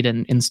only need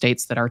in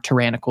states that are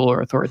tyrannical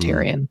or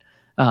authoritarian.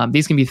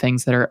 These can be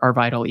things that are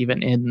vital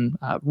even in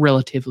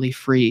relatively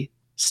free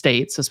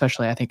states,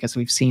 especially I think as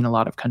we've seen a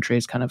lot of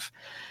countries kind of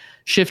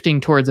shifting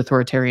towards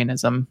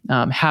authoritarianism.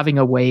 Having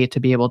a way to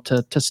be able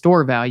to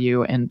store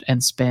value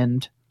and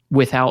spend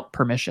without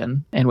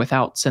permission and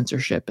without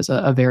censorship is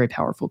a very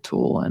powerful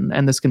tool.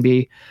 And this can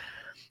be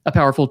a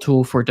powerful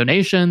tool for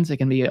donations. It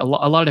can be a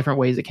lot of different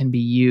ways it can be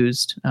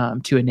used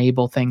to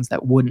enable things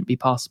that wouldn't be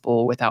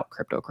possible without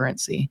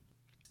cryptocurrency.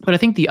 But I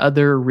think the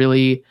other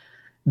really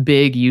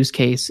big use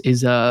case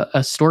is a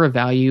store of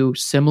value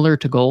similar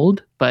to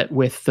gold, but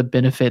with the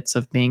benefits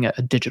of being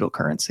a digital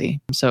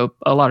currency. So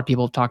a lot of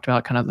people have talked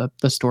about kind of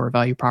the store of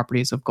value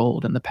properties of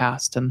gold in the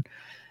past and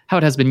how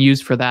it has been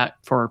used for that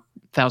for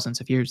thousands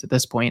of years at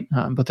this point,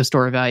 both the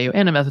store of value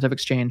and a method of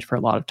exchange for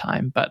a lot of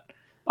time, but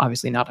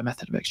obviously not a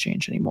method of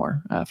exchange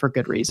anymore for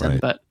good reason.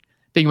 Right. But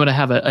being able to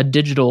have a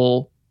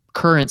digital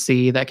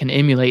currency that can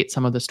emulate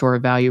some of the store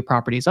of value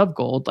properties of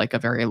gold, like a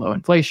very low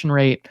inflation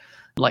rate,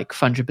 like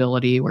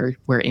fungibility,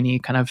 where any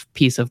kind of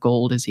piece of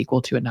gold is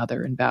equal to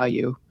another in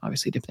value,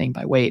 obviously depending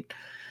by weight.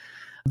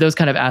 Those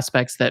kind of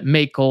aspects that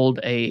make gold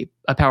a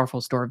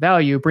powerful store of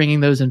value,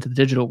 bringing those into the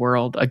digital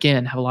world,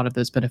 again, have a lot of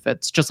those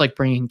benefits. Just like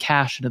bringing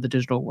cash into the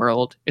digital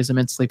world is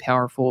immensely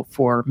powerful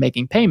for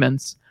making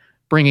payments,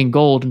 bringing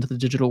gold into the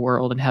digital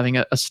world and having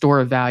a store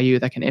of value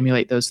that can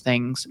emulate those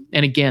things.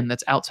 And again,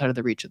 that's outside of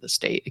the reach of the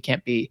state. It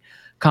can't be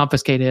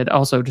confiscated.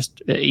 Also,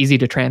 just easy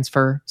to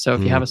transfer. So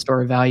if you have a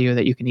store of value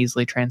that you can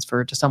easily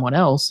transfer to someone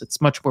else, it's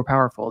much more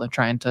powerful than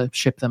trying to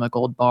ship them a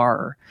gold bar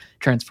or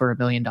transfer $1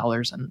 million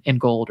in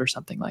gold or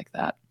something like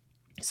that.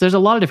 So there's a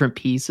lot of different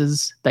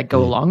pieces that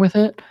go along with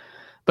it.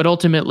 But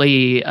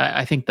ultimately,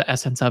 I think the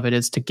essence of it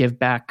is to give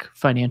back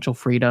financial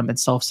freedom and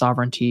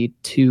self-sovereignty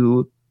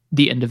to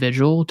the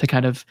individual, to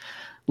kind of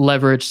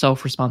leverage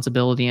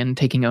self-responsibility and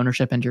taking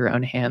ownership into your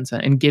own hands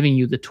and giving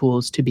you the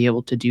tools to be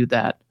able to do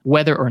that,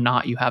 whether or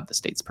not you have the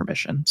state's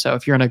permission. So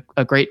if you're in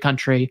a great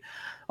country,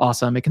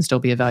 awesome, it can still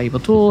be a valuable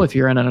tool. If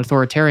you're in an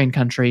authoritarian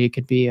country, it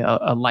could be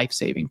a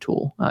life-saving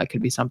tool. It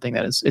could be something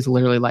that is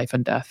literally life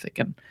and death. It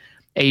can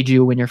aid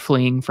you when you're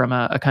fleeing from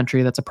a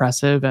country that's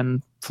oppressive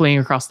and fleeing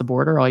across the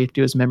border. All you have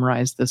to do is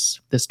memorize this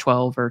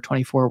 12 or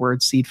 24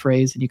 word seed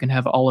phrase, and you can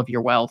have all of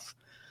your wealth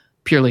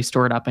purely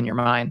stored up in your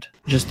mind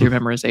just through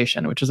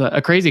memorization, which is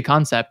a crazy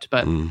concept,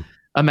 but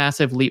a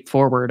massive leap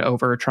forward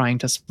over trying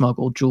to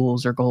smuggle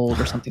jewels or gold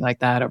or something like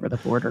that over the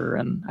border.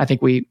 And I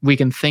think we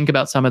can think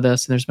about some of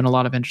this. And there's been a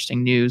lot of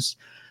interesting news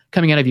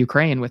coming out of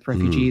Ukraine with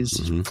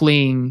refugees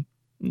fleeing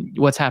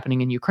what's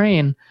happening in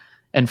Ukraine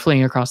and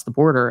fleeing across the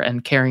border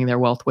and carrying their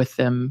wealth with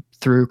them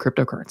through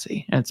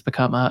cryptocurrency. And it's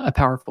become a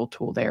powerful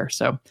tool there.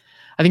 So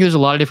I think there's a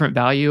lot of different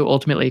value.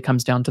 Ultimately, it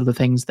comes down to the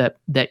things that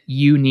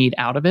you need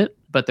out of it.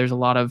 But there's a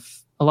lot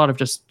of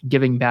just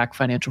giving back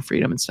financial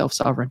freedom and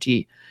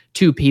self-sovereignty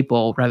to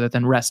people rather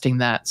than resting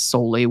that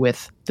solely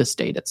with the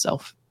state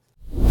itself.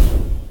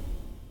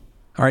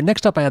 All right,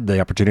 next up, I had the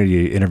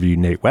opportunity to interview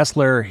Nate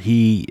Wessler.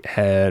 He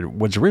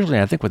was originally,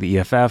 I think, with the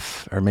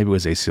EFF, or maybe it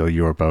was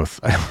ACLU or both.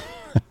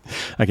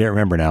 I can't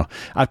remember now.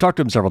 I've talked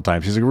to him several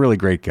times. He's a really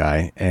great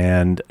guy.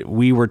 And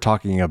we were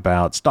talking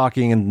about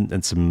stalking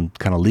and some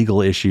kind of legal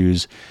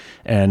issues.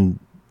 And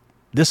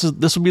this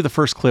will be the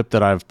first clip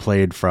that I've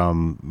played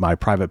from my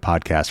private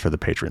podcast for the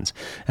patrons.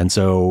 And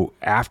so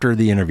after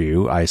the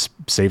interview, I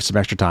save some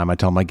extra time. I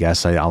tell my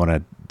guests I want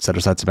to set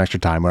aside some extra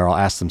time where I'll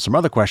ask them some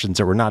other questions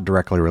that were not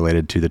directly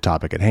related to the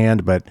topic at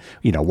hand. But,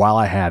 while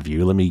I have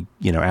you, let me,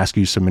 ask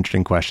you some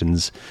interesting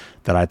questions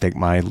that I think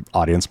my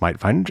audience might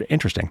find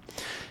interesting.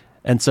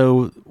 And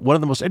so one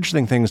of the most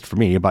interesting things for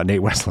me about Nate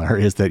Wessler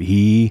is that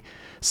he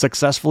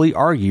successfully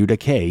argued a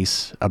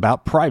case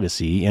about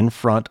privacy in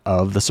front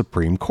of the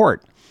Supreme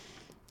Court.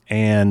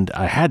 And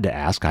I had to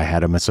ask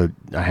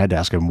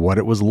him what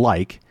it was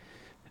like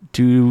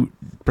to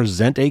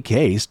present a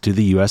case to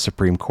the U.S.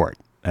 Supreme Court.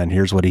 And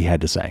here's what he had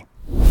to say.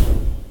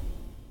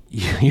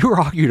 You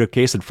argued a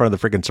case in front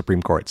of the freaking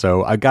Supreme Court.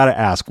 So I got to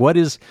ask, what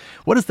is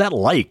that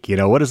like?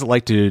 What is it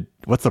like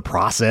what's the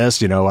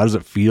process? How does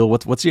it feel?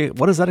 What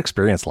is that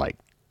experience like?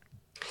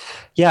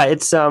 Yeah,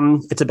 it's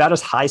about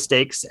as high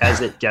stakes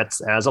as it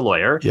gets as a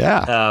lawyer.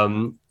 Yeah.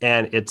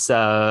 And it's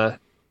a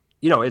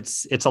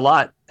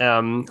lot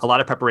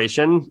of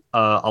preparation,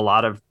 a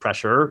lot of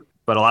pressure,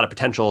 but a lot of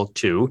potential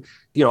too.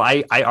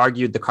 I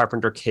argued the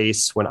Carpenter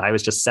case when I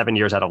was just 7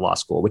 years out of law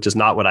school, which is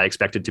not what I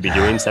expected to be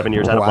doing 7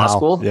 years out of law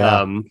school.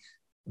 Yeah.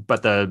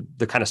 But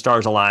the kind of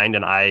stars aligned,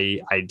 and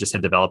I just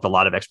had developed a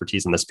lot of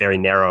expertise in this very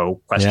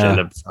narrow question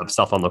of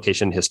cell phone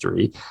location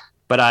history.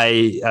 But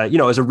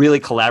it was a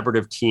really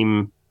collaborative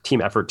team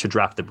effort to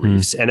draft the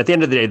briefs. And at the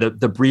end of the day,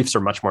 the briefs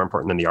are much more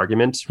important than the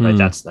argument, right?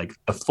 That's like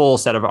the full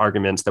set of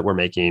arguments that we're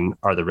making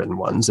are the written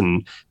ones.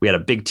 And we had a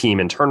big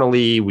team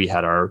internally. We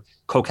had our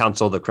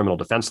co-counsel, the criminal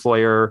defense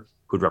lawyer,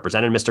 who'd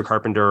represented Mr.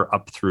 Carpenter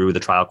up through the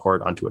trial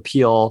court onto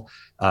appeal.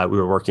 We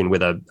were working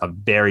with a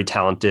very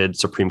talented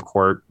Supreme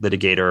Court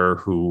litigator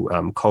who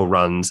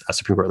co-runs a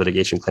Supreme Court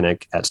litigation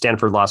clinic at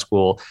Stanford Law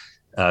School,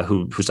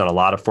 who's done a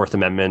lot of Fourth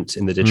Amendment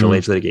in the digital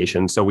age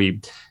litigation. So we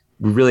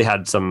really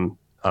had some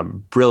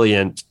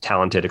brilliant,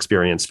 talented,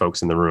 experienced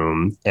folks in the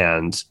room,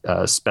 and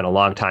spent a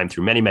long time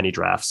through many, many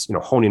drafts,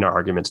 honing our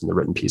arguments in the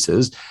written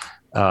pieces.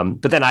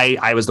 But then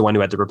I was the one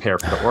who had to prepare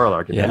for the oral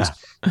argument,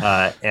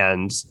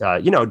 and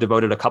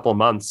devoted a couple of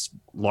months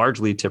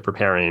largely to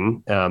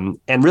preparing.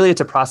 And really,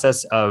 it's a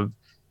process of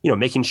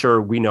making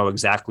sure we know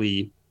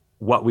exactly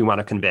what we want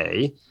to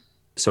convey.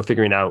 So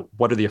figuring out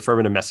what are the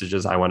affirmative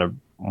messages I want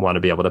to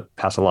be able to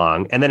pass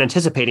along, and then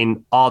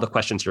anticipating all the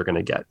questions you're going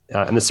to get.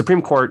 And the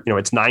Supreme Court,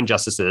 it's 9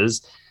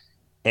 justices,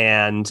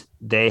 and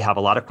they have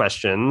a lot of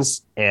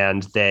questions,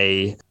 and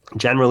they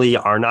generally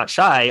are not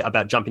shy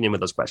about jumping in with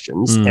those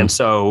questions. And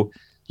so,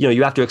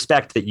 you have to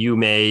expect that you're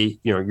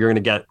going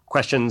to get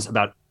questions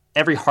about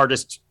every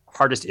hardest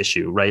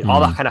issue, right? All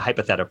the kind of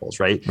hypotheticals,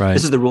 right?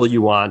 This is the rule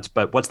you want,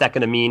 but what's that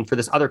going to mean for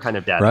this other kind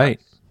of data? Right.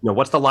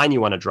 What's the line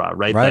you want to draw,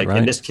 right?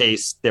 In this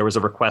case, there was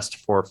a request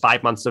for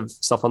 5 months of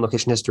cell phone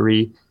location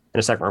history and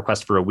a second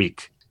request for a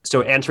week.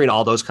 So answering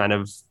all those kind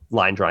of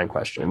line drawing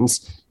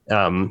questions,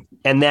 and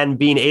then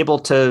being able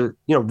to,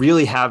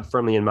 really have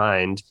firmly in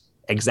mind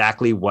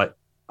exactly what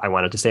I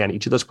wanted to say on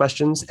each of those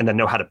questions, and then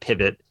know how to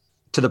pivot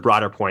to the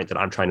broader point that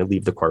I'm trying to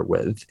leave the court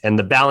with. And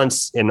the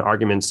balance in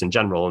arguments in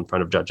general in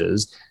front of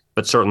judges,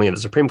 but certainly in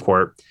the Supreme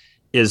Court,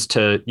 is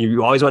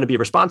you always want to be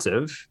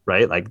responsive,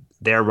 right? Like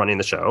they're running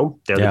the show,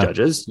 they're the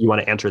judges. You want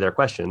to answer their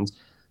questions,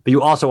 but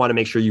you also want to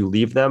make sure you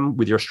leave them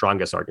with your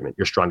strongest argument,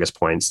 your strongest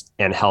points,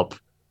 and help,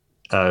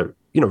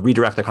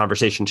 redirect the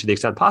conversation to the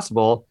extent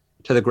possible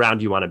to the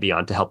ground you want to be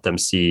on to help them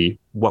see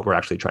what we're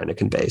actually trying to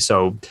convey.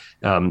 So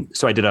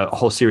I did a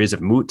whole series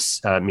of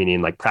moots,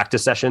 meaning like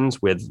practice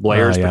sessions with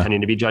lawyers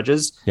pretending to be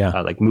judges,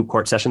 like moot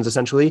court sessions,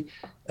 essentially.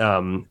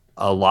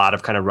 A lot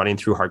of kind of running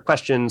through hard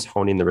questions,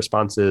 honing the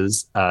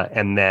responses,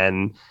 and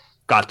then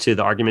got to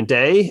the argument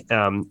day.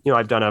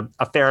 I've done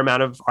a fair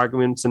amount of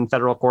arguments in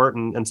federal court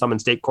and some in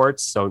state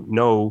courts. So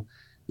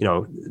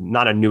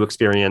not a new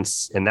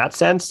experience in that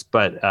sense,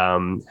 but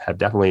have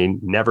definitely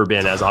never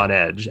been as on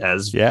edge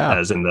as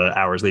in the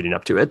hours leading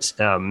up to it.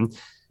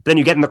 Then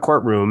you get in the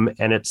courtroom,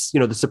 and it's,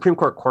 the Supreme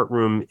Court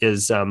courtroom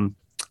is,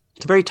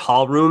 a very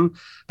tall room,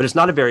 but it's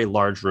not a very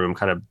large room,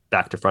 kind of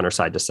back to front or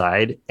side to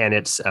side. And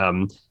it's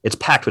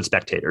packed with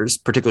spectators,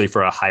 particularly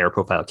for a higher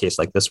profile case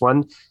like this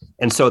one.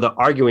 And so the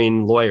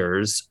arguing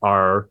lawyers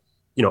are,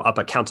 up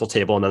at counsel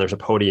table, and then there's a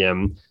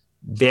podium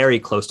very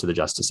close to the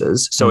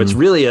justices. So it's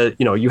really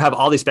you have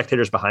all these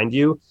spectators behind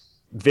you,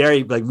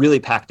 very really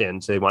packed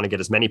in. So they want to get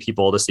as many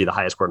people to see the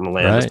highest court in the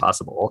land as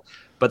possible.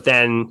 But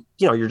then,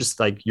 you're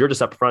just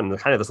up front in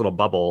kind of this little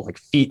bubble, like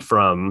feet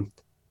from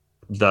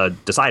the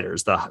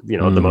deciders,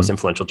 the most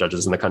influential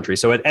judges in the country.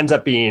 So it ends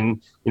up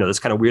being, this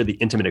kind of weirdly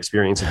intimate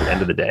experience at the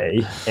end of the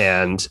day.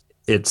 And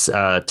it's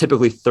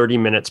typically 30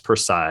 minutes per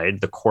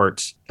side. The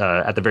court,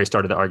 at the very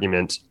start of the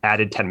argument,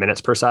 added 10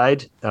 minutes per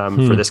side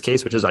for this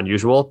case, which is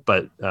unusual.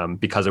 But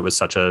because it was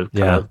such a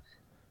kind of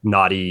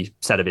naughty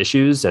set of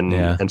issues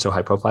and so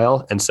high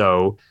profile. And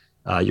so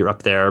you're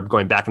up there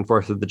going back and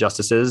forth with the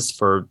justices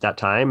for that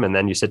time. And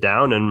then you sit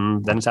down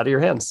and then it's out of your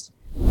hands.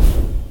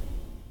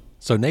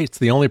 So Nate's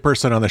the only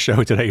person on the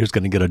show today who's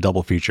going to get a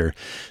double feature.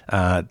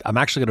 I'm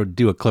actually going to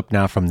do a clip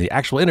now from the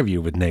actual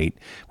interview with Nate,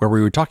 where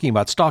we were talking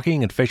about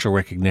stalking and facial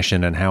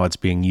recognition and how it's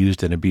being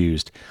used and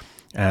abused.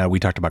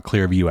 We talked about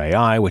Clearview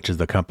AI, which is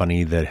the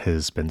company that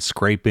has been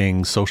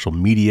scraping social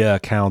media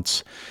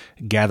accounts,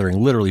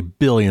 gathering literally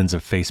billions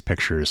of face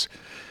pictures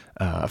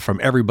from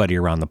everybody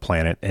around the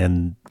planet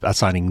and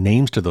assigning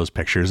names to those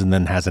pictures, and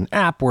then has an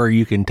app where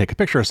you can take a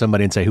picture of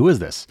somebody and say, who is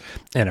this?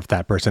 And if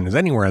that person is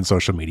anywhere on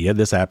social media,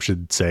 this app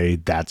should say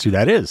that's who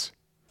that is.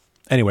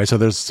 Anyway, so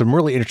there's some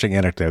really interesting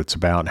anecdotes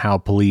about how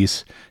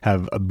police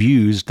have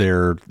abused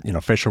their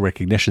facial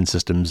recognition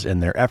systems in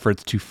their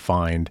efforts to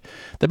find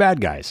the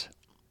bad guys.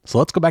 So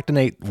let's go back to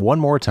Nate one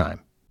more time.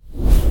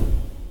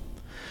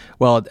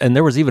 Well, and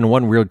there was even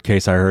one weird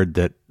case I heard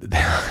that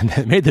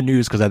made the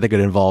news because I think it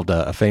involved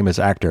a famous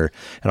actor,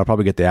 and I'll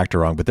probably get the actor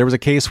wrong, but there was a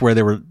case where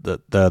they were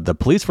the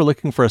police were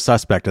looking for a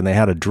suspect, and they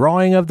had a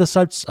drawing of the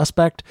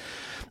suspect,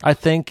 I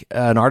think,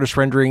 an artist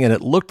rendering, and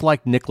it looked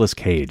like Nicolas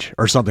Cage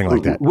or something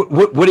like that.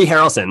 Woody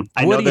Harrelson.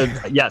 I know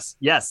that.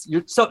 Yes.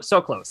 You're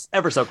so close,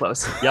 ever so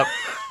close. Yep.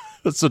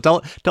 So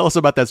tell us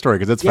about that story,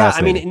 because it's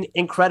fascinating. I mean,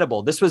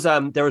 incredible. This was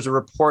there was a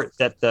report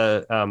that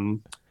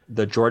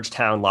the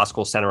Georgetown Law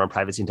School Center on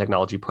Privacy and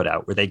Technology put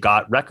out, where they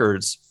got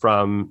records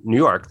from New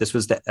York. This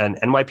was an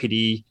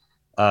NYPD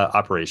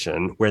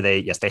operation where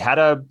they had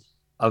a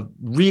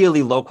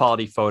really low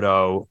quality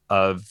photo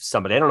of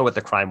somebody. I don't know what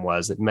the crime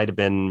was. It might have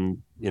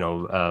been,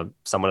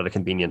 someone at a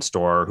convenience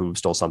store who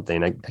stole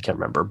something. I can't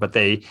remember, but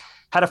they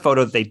had a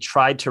photo that they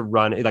tried to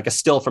run, like a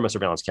still from a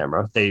surveillance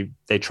camera. They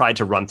tried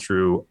to run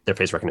through their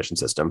face recognition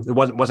system. It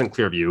wasn't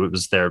Clearview. It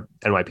was their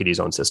NYPD's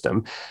own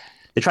system.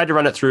 They tried to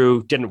run it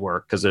through, didn't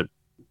work because it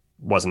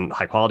wasn't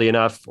high quality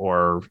enough,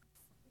 or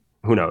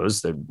who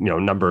knows, the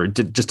number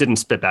just didn't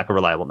spit back a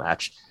reliable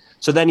match.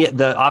 So then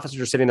the officers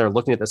are sitting there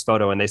looking at this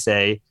photo and they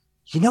say,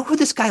 you know who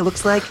this guy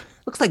looks like?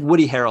 Looks like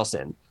Woody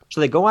Harrelson. So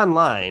they go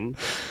online,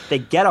 they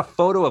get a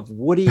photo of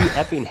Woody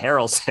effing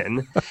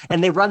Harrelson,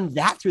 and they run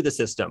that through the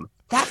system.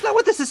 That's not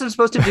what the system's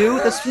supposed to do.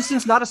 The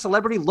system's not a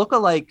celebrity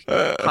lookalike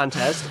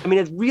contest. I mean,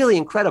 it's really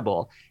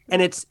incredible.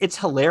 And it's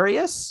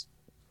hilarious.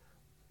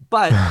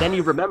 But then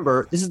you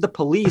remember, this is the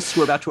police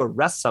who are about to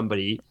arrest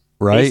somebody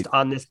based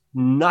on this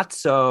not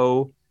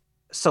so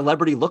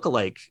celebrity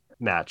lookalike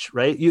match,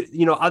 right?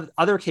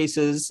 Other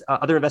cases,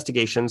 other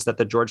investigations that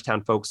the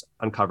Georgetown folks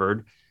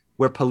uncovered,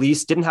 where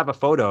police didn't have a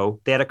photo,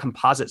 they had a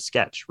composite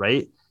sketch,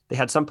 right? They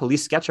had some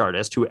police sketch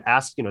artist who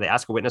asked, they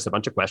ask a witness a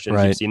bunch of questions.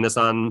 Right. You've seen this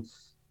on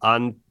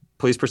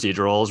police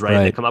procedurals,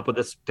 right? They come up with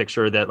this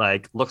picture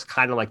that looks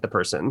kind of like the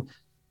person.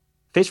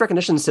 Face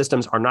recognition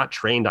systems are not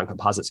trained on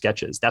composite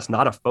sketches. That's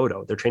not a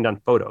photo. They're trained on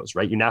photos,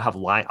 right? You now have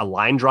a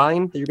line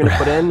drawing that you're going to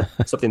put in,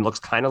 something that looks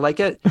kind of like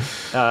it.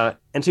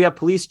 And so you have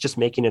police just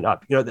making it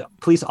up. The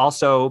police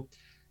also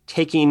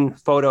taking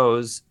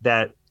photos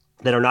that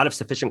are not of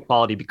sufficient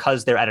quality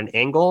because they're at an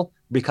angle,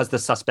 because the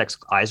suspect's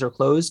eyes are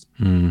closed,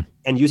 and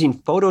using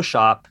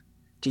Photoshop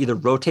to either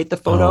rotate the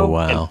photo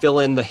and fill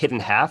in the hidden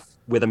half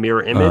with a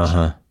mirror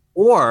image,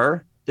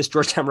 or this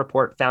Georgetown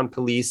report found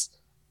police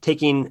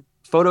taking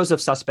photos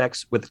of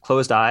suspects with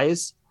closed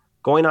eyes,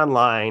 going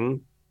online,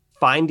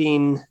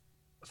 finding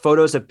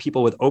photos of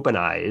people with open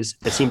eyes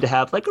that seem to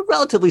have like a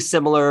relatively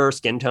similar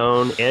skin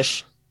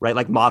tone-ish, right?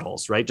 Like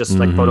models, right? Just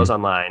like photos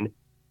online,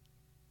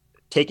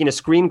 taking a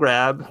screen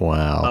grab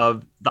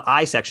of the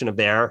eye section of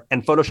there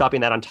and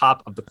photoshopping that on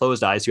top of the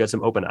closed eyes. So you had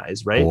some open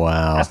eyes, right?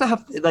 Wow. That's not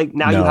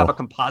how, you have a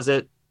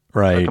composite,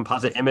 a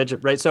composite image,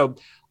 right? So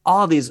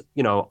all these,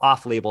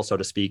 off-label, so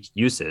to speak,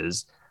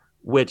 uses,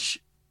 which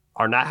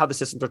are not how the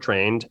systems are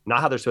trained,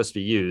 not how they're supposed to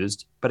be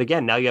used. But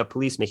again, now you have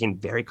police making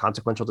very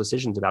consequential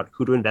decisions about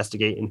who to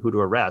investigate and who to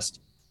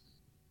arrest.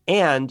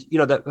 And,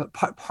 the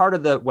part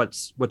of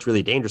what's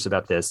really dangerous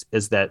about this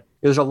is that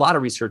there's a lot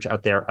of research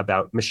out there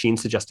about machine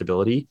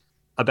suggestibility,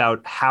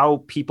 about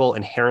how people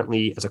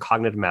inherently, as a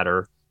cognitive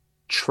matter,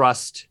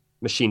 trust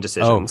machine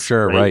decisions. Oh,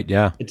 sure, right,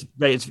 yeah. It's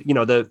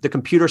the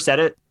computer said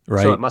it,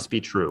 so it must be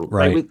true.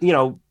 Right.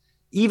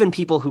 Even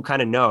people who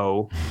kind of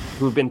know,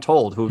 who've been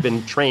told, who've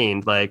been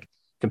trained, like,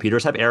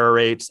 computers have error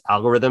rates,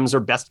 algorithms are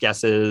best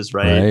guesses,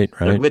 right?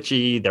 They're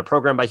glitchy, they're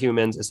programmed by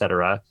humans,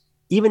 etc.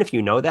 Even if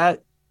you know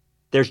that,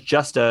 there's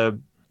just a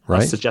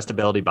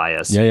suggestibility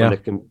bias when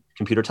the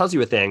computer tells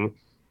you a thing.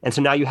 And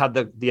so now you have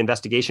the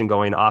investigation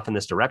going off in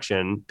this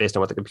direction based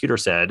on what the computer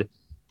said,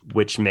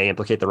 which may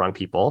implicate the wrong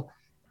people,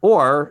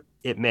 or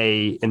it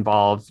may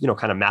involve,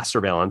 kind of mass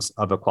surveillance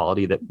of a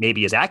quality that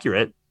maybe is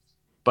accurate,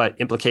 but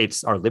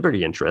implicates our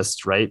liberty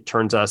interests, right?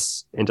 Turns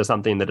us into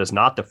something that is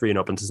not the free and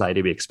open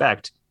society we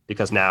expect,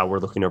 because now we're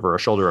looking over our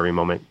shoulder every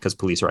moment because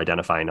police are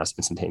identifying us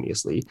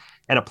instantaneously.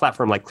 And a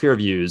platform like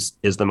Clearviews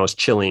is the most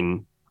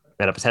chilling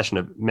manifestation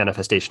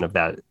of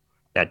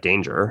that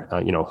danger.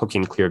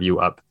 Hooking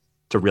Clearview up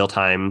to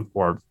real-time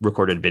or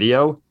recorded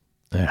video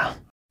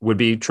would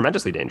be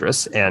tremendously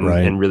dangerous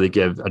and really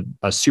give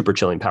a super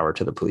chilling power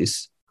to the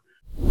police.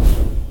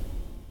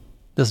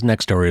 This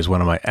next story is one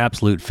of my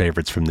absolute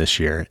favorites from this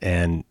year,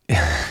 and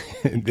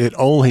it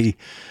only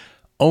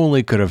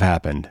could have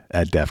happened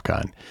at DEF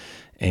CON.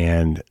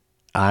 And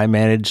I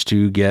managed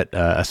to get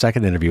a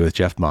second interview with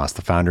Jeff Moss,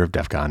 the founder of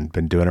DEF CON,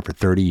 been doing it for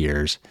 30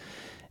 years.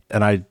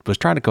 And I was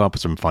trying to come up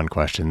with some fun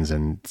questions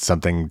and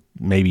something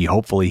maybe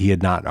hopefully he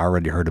had not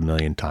already heard a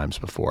million times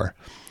before.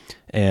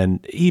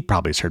 And he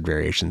probably has heard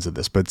variations of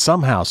this, but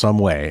somehow, some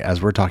way,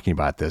 as we're talking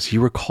about this, he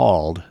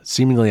recalled,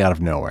 seemingly out of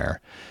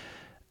nowhere,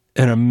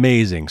 an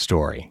amazing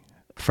story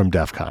from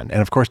DEF CON.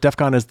 And of course, DEF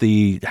CON is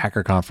the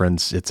hacker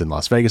conference. It's in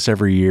Las Vegas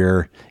every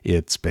year.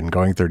 It's been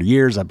going 30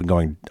 years. I've been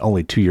going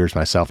only 2 years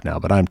myself now,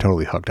 but I'm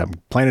totally hooked. I'm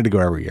planning to go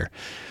every year.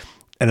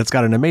 And it's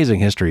got an amazing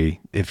history.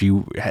 If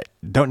you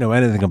don't know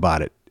anything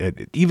about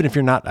it, even if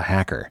you're not a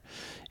hacker,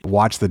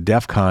 watch the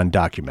DEF CON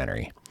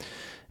documentary.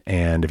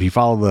 And if you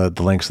follow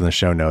the links in the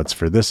show notes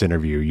for this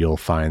interview, you'll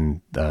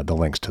find the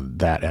links to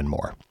that and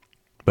more.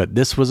 But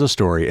this was a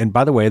story. And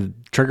by the way,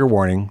 trigger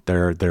warning,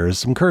 there is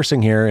some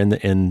cursing here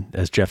in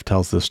as Jeff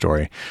tells this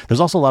story.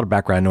 There's also a lot of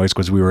background noise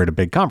because we were at a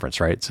big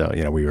conference, right? So,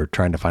 we were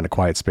trying to find a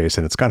quiet space,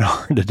 and it's kind of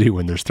hard to do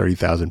when there's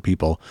 30,000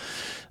 people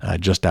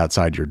just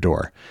outside your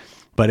door.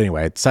 But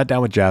anyway, I sat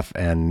down with Jeff,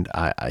 and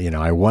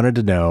I wanted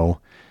to know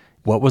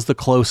what was the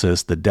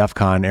closest that DEF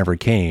CON ever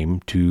came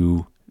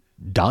to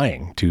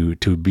dying, to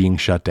being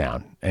shut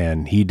down.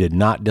 And he did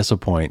not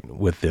disappoint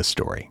with this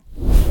story.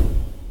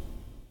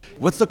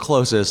 What's the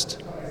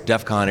closest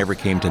DEF CON ever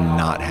came to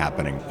not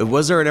happening?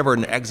 Was there ever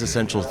an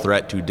existential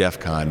threat to DEF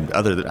CON,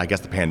 other than, I guess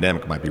the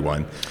pandemic might be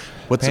one?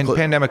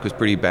 Pandemic was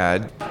pretty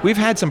bad. We've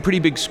had some pretty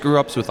big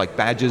screw-ups with like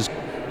badges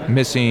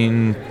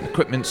missing,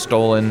 equipment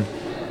stolen.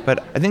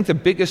 But I think the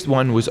biggest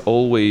one was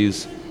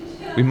always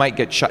we might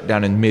get shut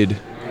down in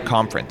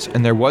mid-conference.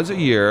 And there was a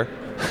year,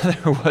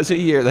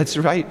 that's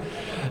right,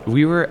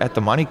 we were at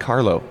the Monte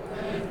Carlo.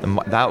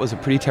 That was a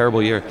pretty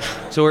terrible year.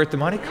 So we're at the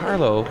Monte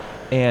Carlo,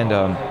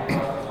 and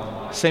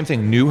same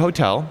thing, new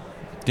hotel,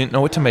 didn't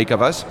know what to make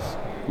of us.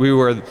 We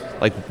were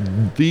like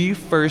the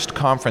first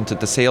conference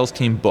that the sales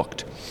team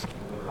booked,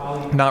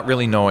 not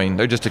really knowing,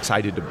 they're just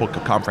excited to book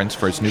a conference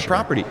for its new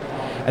property.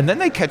 And then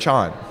they catch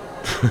on.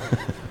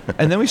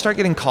 And then we start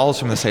getting calls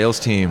from the sales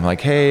team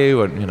like, hey,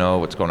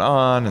 what's going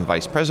on? And the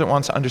vice president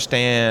wants to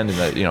understand, and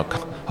the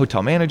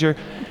hotel manager.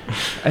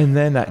 And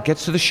then that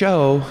gets to the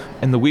show,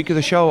 and the week of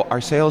the show,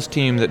 our sales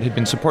team that had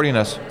been supporting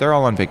us, they're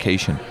all on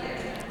vacation.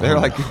 They're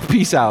like,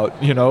 peace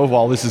out,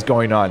 while this is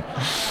going on.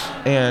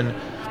 And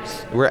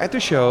we're at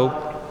the show,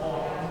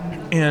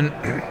 and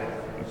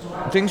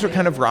things were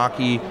kind of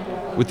rocky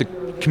with the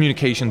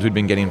communications we'd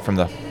been getting from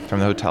the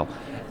hotel.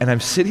 And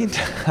I'm sitting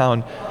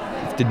down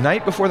the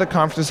night before the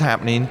conference is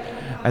happening,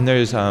 and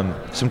there's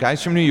some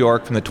guys from New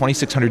York from the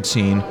 2600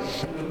 scene.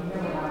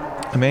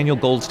 Emmanuel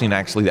Goldstein,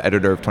 actually, the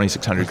editor of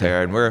 2600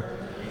 there, and we're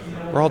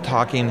all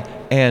talking,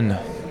 and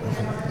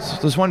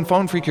there's one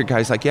phone freaker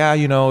guy's like, yeah,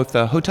 if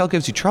the hotel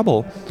gives you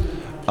trouble,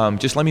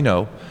 just let me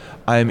know.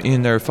 I'm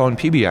in their phone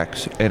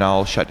PBX, and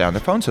I'll shut down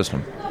their phone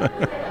system.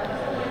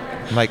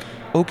 I'm like,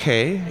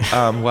 okay,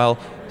 well,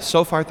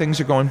 so far things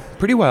are going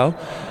pretty well,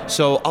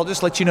 so I'll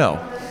just let you know.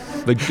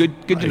 But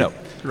good to know.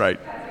 Right.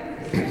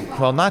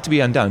 Well, not to be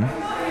undone,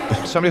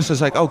 somebody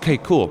says like, okay,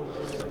 cool.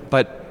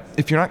 But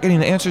if you're not getting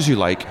the answers you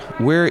like,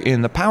 we're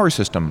in the power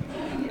system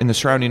in the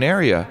surrounding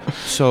area.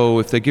 So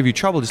if they give you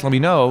trouble, just let me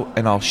know,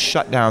 and I'll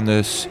shut down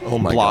this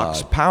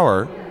block's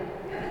power,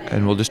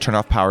 and we'll just turn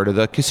off power to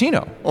the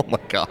casino. Oh my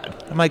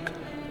God. I'm like,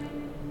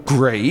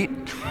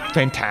 great,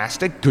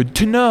 fantastic, good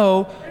to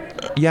know.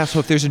 Yeah, so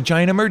if there's a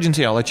giant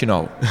emergency, I'll let you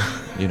know.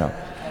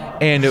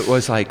 And it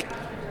was like,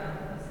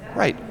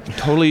 right,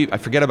 totally, I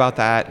forget about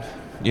that.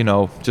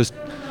 Just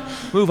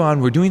move on.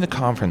 We're doing the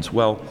conference.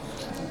 Well,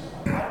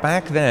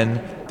 back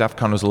then, DEF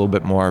CON was a little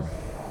bit more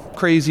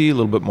crazy, a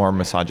little bit more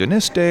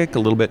misogynistic,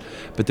 but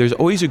there's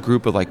always a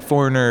group of like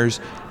foreigners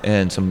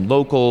and some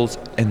locals,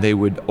 and they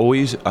would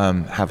always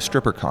have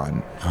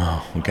StripperCon.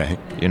 Oh, okay.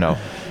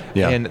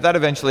 Yeah. And that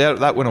eventually,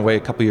 that went away a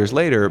couple years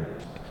later.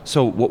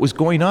 So what was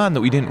going on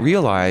that we didn't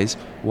realize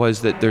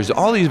was that there's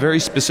all these very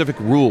specific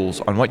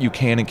rules on what you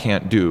can and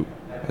can't do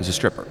as a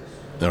stripper.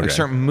 Okay. Like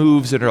certain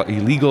moves that are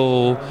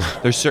illegal.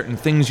 There's certain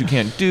things you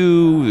can't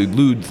do,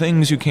 lewd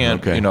things you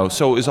can't, Okay.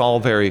 so it was all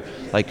very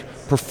like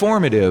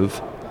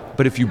performative.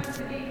 But if you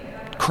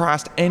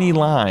crossed any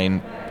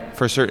line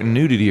for certain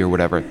nudity or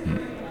whatever,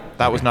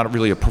 that was not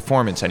really a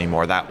performance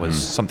anymore. That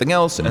was something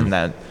else. And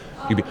then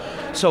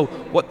so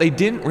what they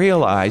didn't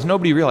realize,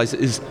 nobody realized,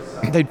 is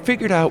they'd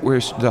figured out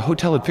the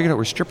hotel had figured out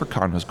where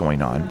StripperCon was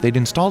going on. They'd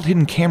installed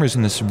hidden cameras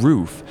in this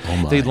roof. Oh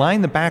my. They'd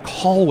lined the back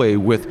hallway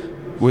with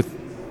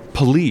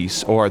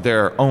police or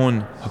their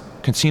own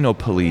casino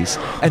police,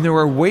 and they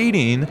were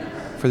waiting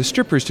for the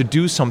strippers to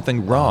do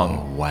something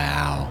wrong. Oh,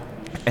 wow.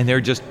 And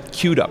they're just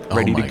queued up,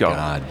 ready to go.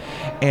 God.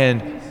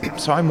 And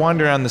so I'm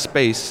wandering around the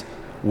space,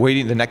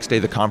 waiting. The next day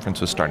the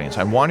conference was starting. So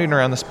I'm wandering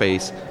around the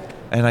space,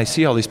 and I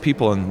see all these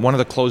people in one of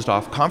the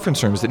closed-off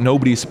conference rooms that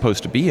nobody's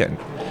supposed to be in.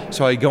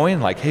 So I go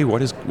in like, hey,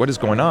 what is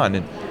going on?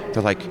 And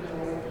they're like,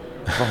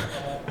 oh.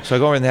 So I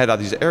go in, and they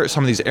had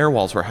some of these air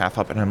walls were half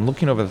up, and I'm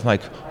looking over,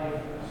 like,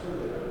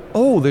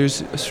 oh,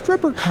 there's a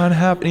StripperCon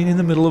happening in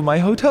the middle of my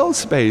hotel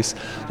space.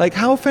 Like,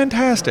 how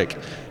fantastic.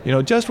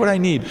 Just what I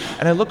need.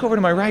 And I look over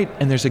to my right,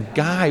 and there's a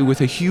guy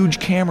with a huge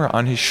camera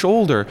on his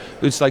shoulder.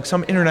 It's like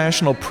some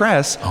international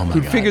press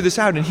who'd figured this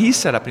out, and he's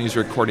set up and he's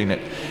recording it.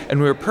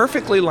 And we were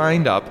perfectly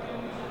lined up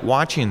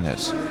watching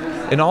this.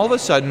 And all of a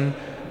sudden,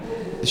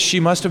 she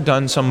must have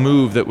done some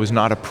move that was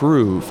not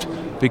approved,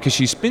 because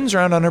she spins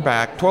around on her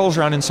back, twirls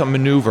around in some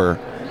maneuver,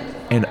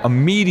 and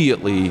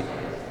immediately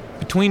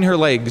between her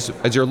legs,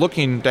 as you're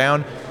looking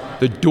down,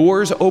 the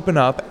doors open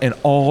up, and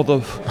all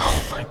the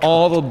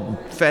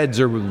feds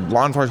or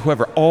law enforcement,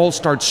 whoever, all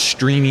starts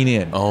streaming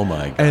in. Oh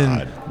my God.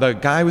 And the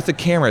guy with the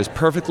camera is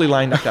perfectly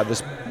lined up to have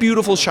this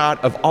beautiful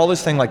shot of all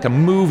this thing like a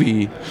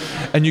movie,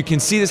 and you can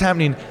see this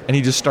happening, and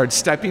he just starts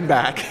stepping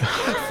back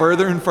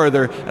further and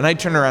further, and I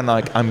turn around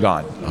like, I'm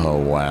gone. Oh,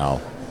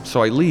 wow.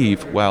 So I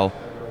leave. Well,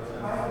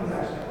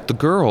 the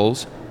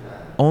girls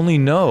only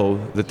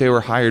know that they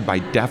were hired by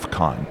DEF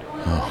CON.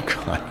 Oh,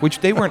 God. Which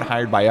they weren't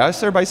hired by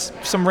us. They're by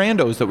some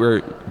randos that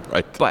were,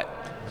 Right. but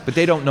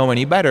they don't know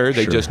any better.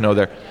 They just know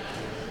they're.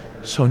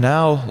 So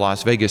now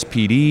Las Vegas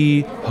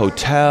PD,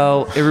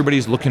 hotel,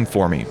 everybody's looking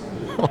for me.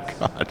 Oh,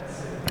 God.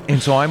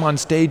 And so I'm on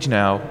stage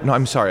now. No,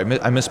 I'm sorry,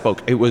 I misspoke.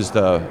 It was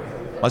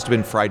must have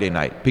been Friday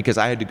night, because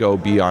I had to go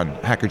be on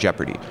Hacker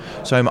Jeopardy.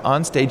 So I'm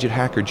on stage at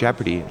Hacker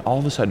Jeopardy, and all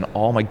of a sudden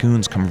all my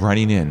goons come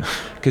running in,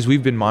 because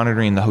we've been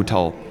monitoring the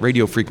hotel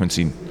radio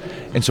frequency,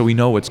 and so we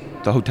know what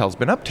the hotel's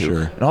been up to.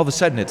 Sure. And all of a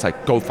sudden it's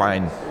like, go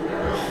find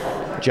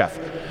Jeff.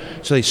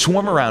 So they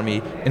swarm around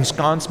me,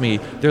 ensconce me.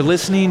 They're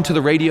listening to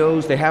the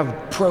radios. We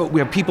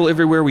have people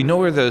everywhere. We know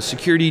where the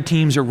security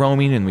teams are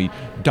roaming, and we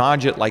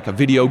dodge it like a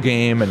video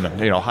game, and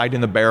hide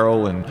in the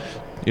barrel, and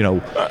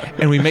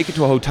and we make it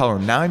to a hotel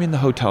room. Now I'm in the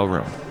hotel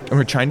room, and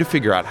we're trying to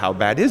figure out how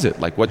bad is it,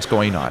 like what's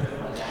going on.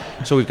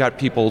 So we've got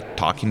people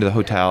talking to the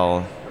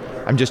hotel.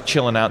 I'm just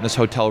chilling out in this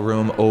hotel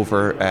room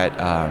over at,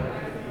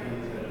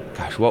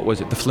 what was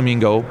it? The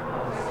Flamingo.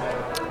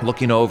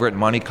 Looking over at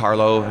Monte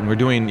Carlo, and we're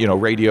doing,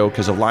 radio,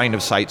 because a line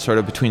of sight sort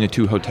of between the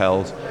two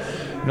hotels.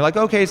 And you're like,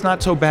 okay, it's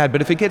not so bad,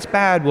 but if it gets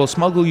bad, we'll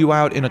smuggle you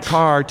out in a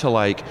car to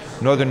like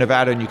Northern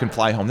Nevada, and you can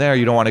fly home there.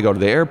 You don't want to go to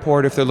the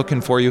airport if they're looking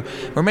for you.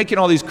 We're making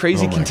all these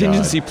crazy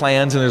contingency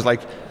plans, and there's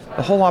like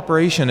the whole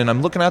operation, and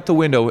I'm looking out the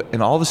window,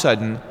 and all of a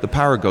sudden the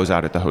power goes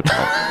out at the hotel.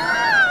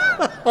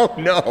 Oh,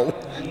 no.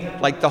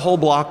 Like the whole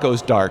block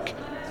goes dark.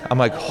 I'm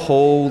like,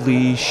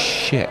 holy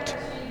shit.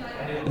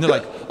 And they're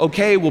like,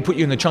 okay, we'll put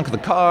you in the trunk of the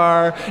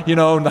car,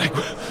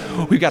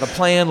 like, we got a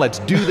plan, let's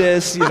do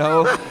this,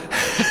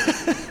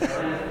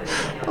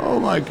 Oh,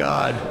 my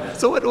God.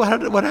 So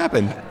what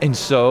happened? And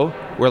so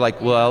we're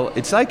like, well,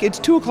 it's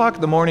 2:00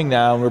 in the morning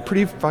now, and we're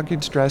pretty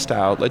fucking stressed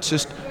out.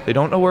 They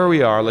don't know where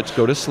we are, let's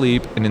go to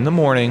sleep, and in the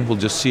morning, we'll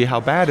just see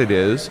how bad it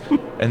is,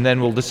 and then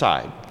we'll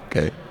decide.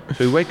 Okay.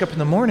 So we wake up in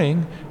the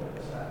morning,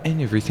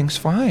 and everything's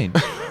fine.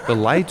 The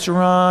lights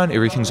are on,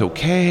 everything's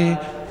okay,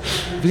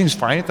 everything's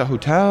fine at the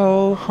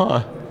hotel.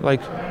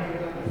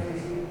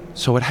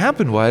 So what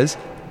happened was,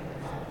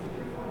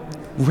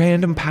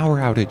 random power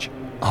outage.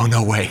 Oh,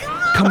 no way.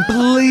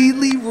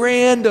 Completely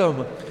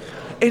random.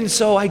 And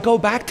so I go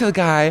back to the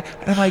guy,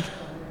 and I'm like,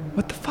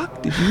 what the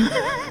fuck did you?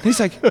 And he's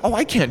like, oh,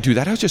 I can't do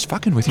that. I was just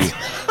fucking with you.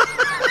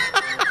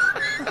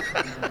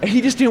 And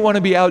he just didn't want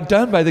to be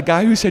outdone by the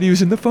guy who said he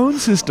was in the phone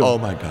system. Oh,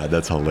 my God.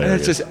 That's hilarious. And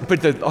it's just,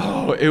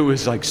 it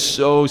was like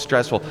so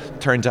stressful.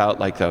 Turns out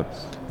like the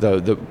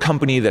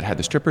company that had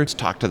the strippers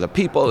talked to the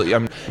people,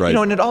 Right.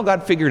 And it all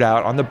got figured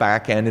out on the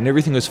back end, and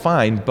everything was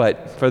fine.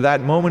 But for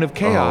that moment of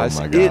chaos,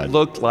 Oh, my God. it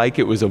looked like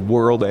it was a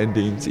world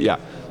ending. Yeah.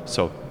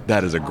 So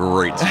That is a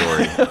great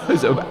story. it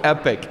was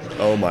epic.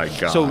 Oh, my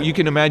God. So you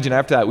can imagine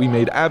after that, we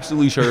made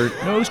absolutely sure,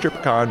 no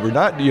StripperCon. We're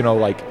not,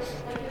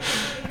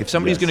 if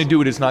somebody's Yes. going to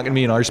do it, it's not going to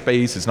be in our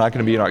space. It's not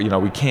going to be in our,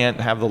 we can't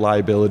have the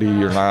liability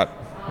or not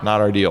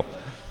our deal.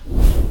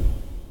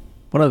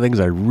 One of the things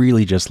I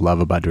really just love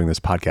about doing this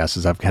podcast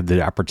is I've had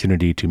the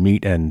opportunity to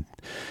meet and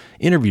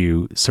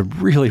interview some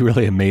really,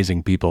 really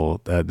amazing people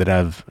that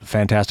have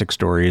fantastic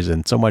stories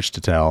and so much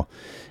to tell.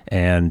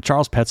 And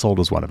Charles Petzold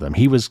was one of them.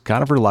 He was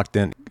kind of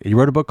reluctant. He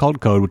wrote a book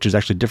called Code, which is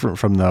actually different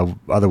from the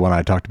other one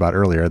I talked about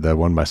earlier, the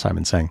one by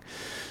Simon Seng.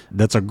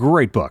 That's a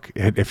great book.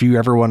 If you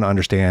ever want to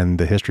understand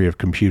the history of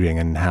computing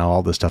and how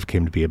all this stuff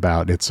came to be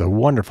about, it's a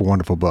wonderful,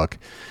 wonderful book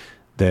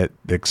that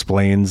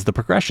explains the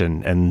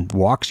progression and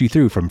walks you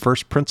through from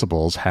first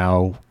principles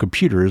how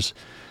computers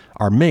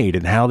are made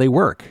and how they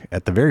work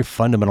at the very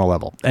fundamental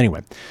level.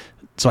 Anyway,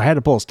 so I had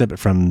to pull a snippet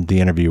from the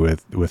interview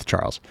with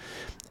Charles.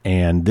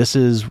 And this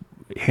is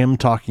him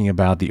talking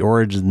about the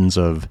origins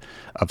of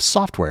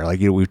software. Like,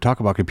 we talk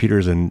about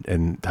computers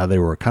and how they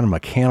were kind of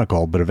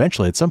mechanical, but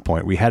eventually at some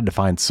point we had to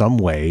find some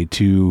way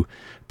to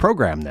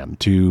program them,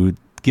 to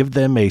give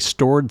them a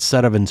stored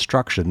set of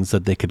instructions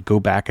that they could go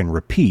back and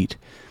repeat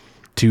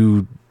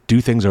to do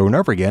things over and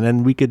over again,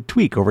 and we could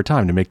tweak over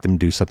time to make them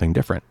do something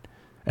different.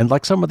 And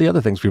like some of the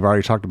other things we've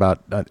already talked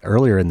about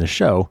earlier in the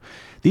show,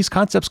 these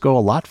concepts go a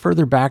lot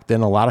further back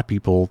than a lot of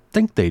people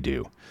think they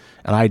do.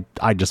 And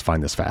I just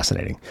find this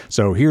fascinating.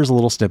 So here's a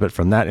little snippet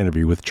from that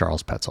interview with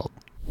Charles Petzold.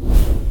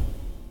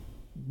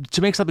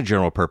 To make something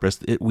general purpose,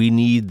 we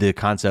need the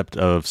concept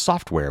of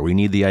software. We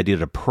need the idea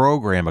to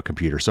program a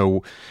computer.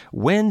 So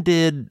when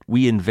did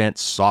we invent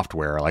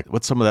software? Like,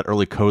 what's some of that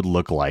early code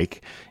look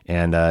like?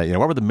 And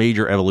what were the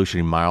major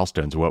evolutionary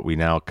milestones of what we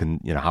now can,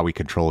 how we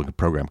control and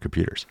program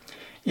computers?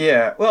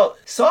 Yeah, well,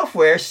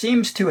 software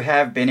seems to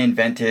have been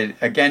invented,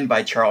 again,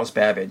 by Charles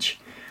Babbage.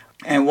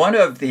 And one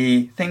of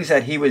the things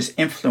that he was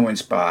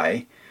influenced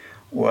by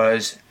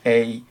was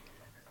a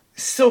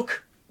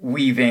silk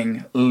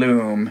weaving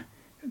loom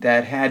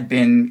that had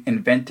been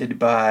invented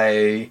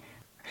by,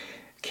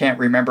 can't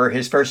remember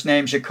his first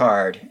name,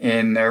 Jacquard,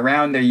 in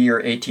around the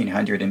year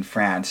 1800 in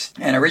France.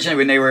 And originally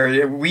when they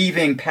were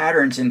weaving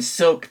patterns in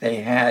silk, they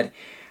had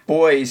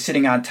boys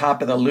sitting on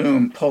top of the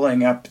loom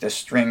pulling up the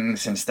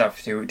strings and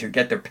stuff to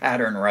get the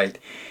pattern right.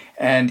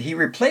 And he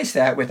replaced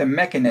that with a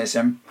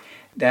mechanism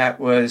that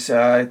was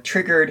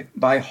triggered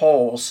by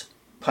holes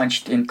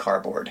punched in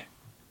cardboard.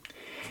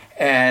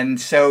 And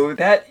so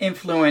that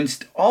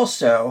influenced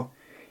also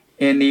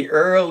in the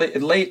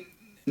late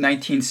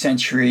 19th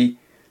century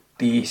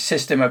the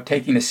system of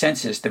taking the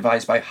census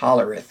devised by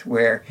Hollerith,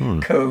 where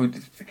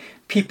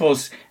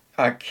people's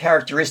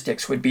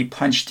characteristics would be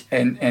punched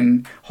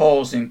in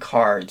holes in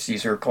cards.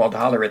 These are called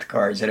Hollerith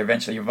cards that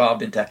eventually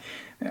evolved into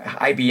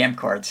IBM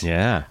cards.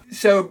 Yeah.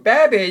 So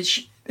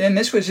Babbage, and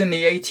this was in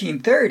the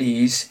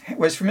 1830s,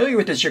 was familiar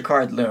with the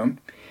Jacquard loom.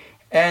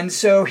 And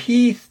so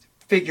he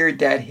figured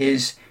that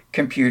his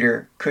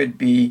computer could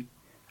be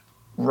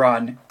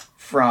run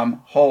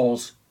from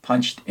holes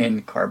punched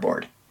in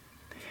cardboard.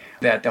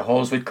 That the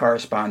holes would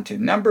correspond to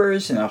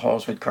numbers and the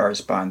holes would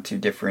correspond to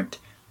different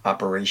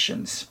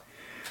operations.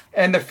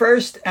 And the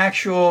first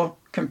actual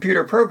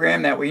computer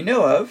program that we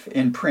know of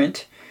in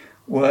print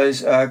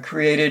was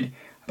created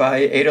by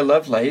Ada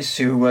Lovelace,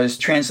 who was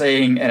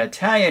translating an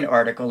Italian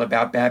article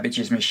about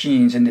Babbage's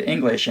machines into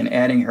English and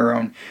adding her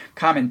own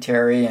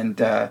commentary, and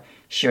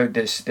showed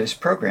this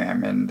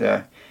program.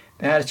 And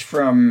that's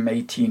from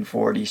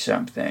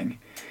 1840-something.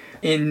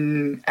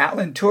 In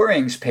Alan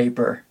Turing's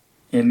paper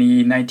in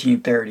the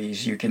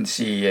 1930s, you can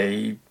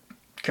see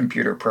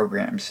computer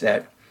programs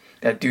that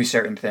do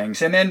certain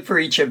things. And then for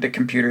each of the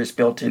computers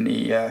built in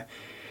the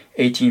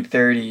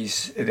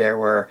 1830s, there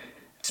were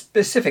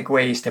specific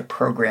ways to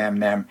program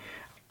them.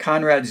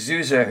 Konrad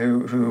Zuse,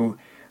 who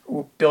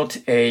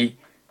built a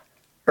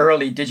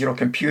early digital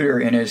computer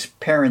in his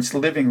parents'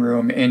 living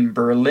room in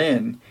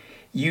Berlin,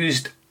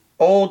 used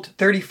old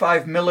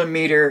 35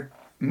 millimeter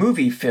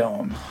movie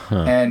film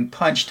and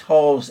punched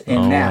holes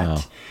in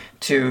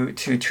to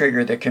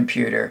trigger the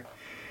computer.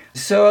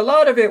 So a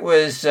lot of it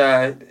was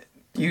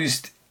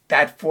used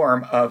that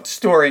form of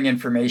storing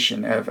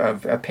information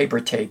of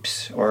paper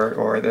tapes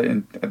or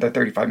the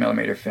 35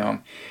 millimeter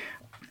film.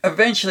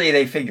 Eventually,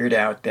 they figured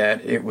out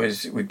that it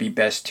would be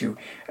best to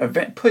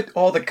put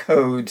all the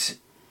codes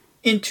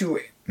into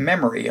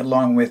memory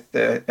along with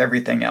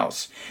everything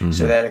else,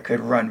 so that it could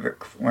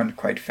run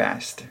quite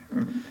fast.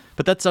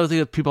 But that's something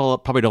that people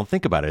probably don't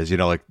think about. Is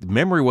like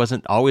memory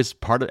wasn't always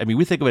part of. I mean,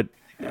 we think of it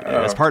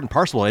as part and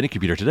parcel of any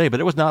computer today, but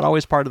it was not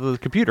always part of the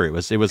computer. It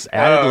was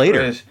added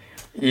later.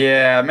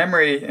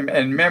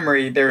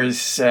 Memory. There's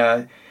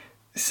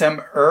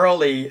some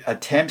early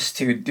attempts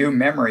to do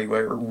memory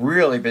were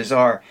really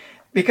bizarre.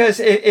 Because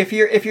if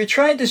you're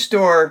trying to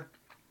store,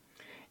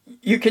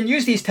 you can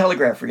use these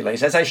telegraph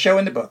relays, as I show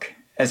in the book,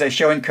 as I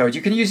show in Code.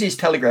 You can use these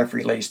telegraph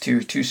relays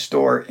to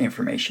store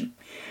information.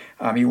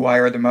 You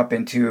wire them up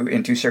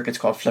into circuits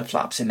called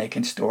flip-flops, and they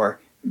can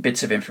store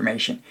bits of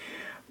information.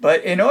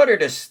 But in order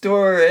to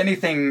store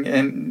anything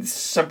in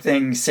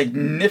something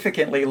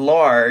significantly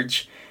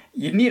large,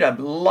 you need a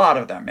lot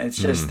of them. It's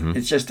just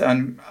it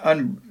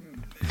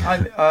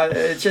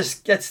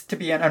just gets to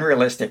be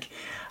unrealistic.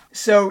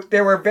 So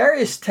there were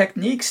various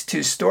techniques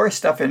to store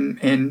stuff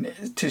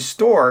to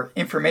store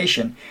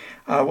information.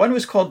 One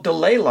was called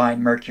delay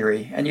line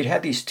mercury, and you'd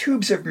have these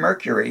tubes of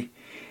mercury,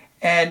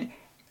 and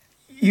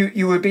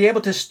you would be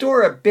able to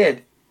store a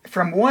bit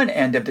from one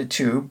end of the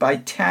tube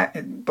by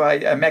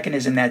a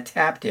mechanism that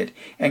tapped it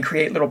and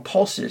create little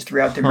pulses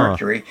throughout the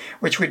mercury,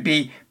 which would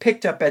be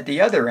picked up at the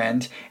other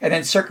end and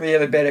then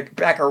circulated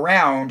back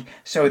around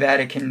so that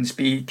it can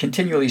be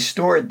continually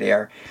stored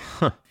there.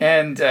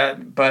 And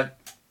but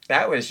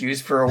that was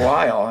used for a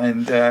while,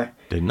 and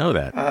didn't know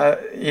that.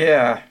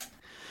 Yeah.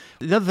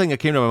 The other thing that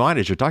came to my mind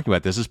as you're talking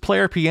about this is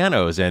player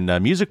pianos and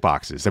music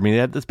boxes. I mean,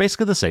 it's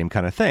basically the same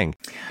kind of thing.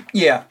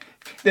 Yeah.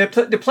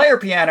 The player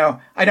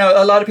piano, I know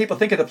a lot of people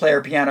think of the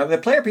player piano. The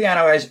player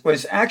piano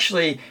was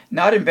actually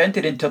not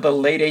invented until the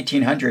late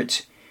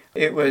 1800s.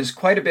 It was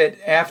quite a bit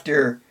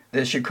after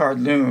the Jacquard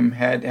loom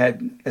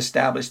had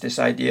established this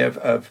idea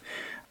of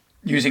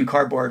using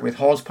cardboard with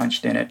holes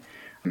punched in it.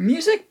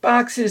 Music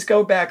boxes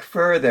go back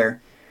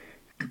further.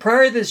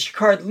 Prior to the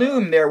Jacquard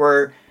loom, there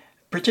were,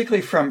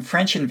 particularly from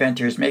French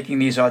inventors, making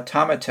these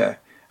automata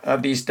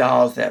of these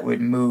dolls that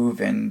would move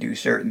and do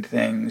certain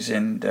things.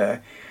 And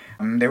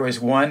there was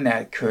one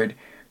that could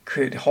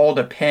hold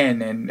a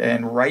pen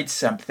and write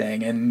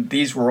something. And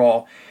these were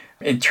all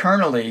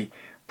internally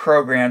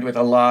programmed with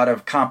a lot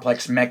of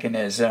complex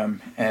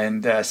mechanism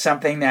and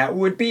something that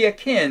would be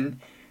akin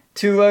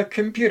to a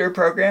computer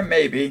program,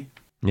 maybe.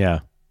 Yeah,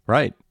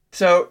 right.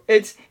 So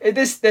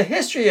the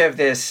history of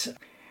this,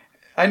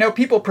 I know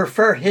people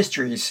prefer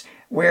histories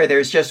where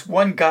there's just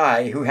one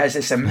guy who has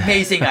this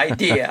amazing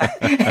idea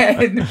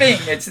and bing,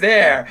 it's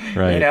there,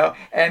 right. You know,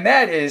 and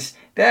that is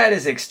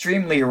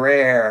extremely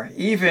rare,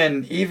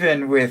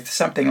 even with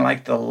something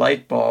like the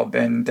light bulb.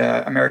 And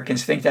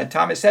Americans think that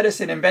Thomas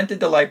Edison invented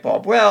the light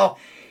bulb. Well,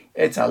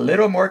 it's a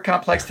little more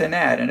complex than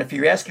that. And if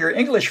you ask your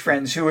English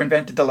friends who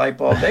invented the light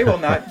bulb, they will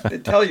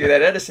not tell you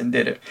that Edison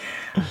did it.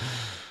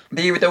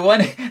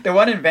 The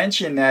one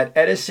invention that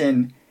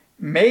Edison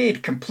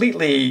made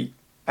completely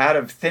out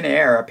of thin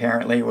air,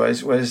 apparently,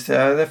 was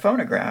the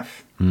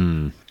phonograph.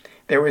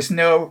 There was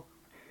no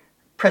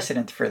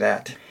precedent for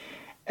that.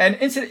 And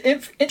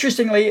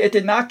interestingly, it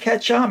did not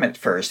catch on at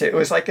first. It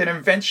was like an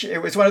invention.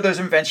 It was one of those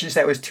inventions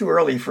that was too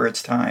early for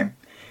its time.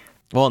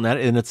 Well, and that,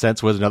 in a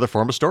sense, was another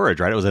form of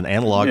storage, right? It was an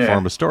analog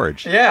form of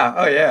storage. Yeah.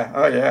 Oh,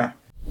 yeah.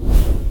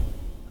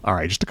 All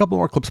right, just a couple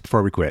more clips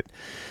before we quit.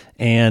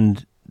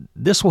 And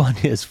this one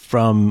is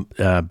from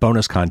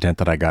bonus content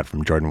that I got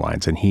from Jordan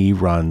Wines, and he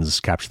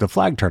runs Capture the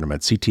Flag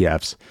tournaments,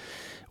 CTFs,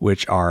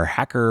 which are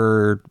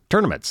hacker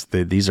tournaments.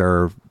 These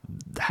are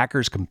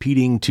hackers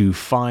competing to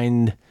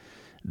find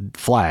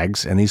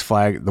flags, and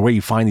the way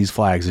you find these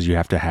flags is you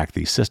have to hack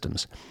these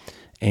systems.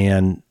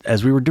 And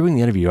as we were doing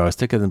the interview, I was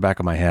thinking in the back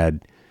of my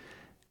head,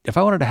 if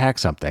I wanted to hack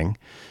something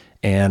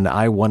and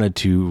I wanted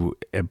to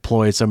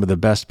employ some of the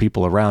best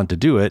people around to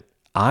do it,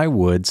 I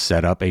would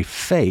set up a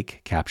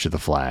fake Capture the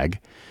Flag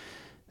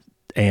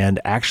and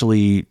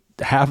actually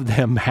have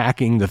them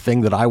hacking the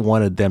thing that I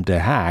wanted them to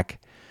hack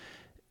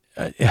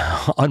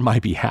on my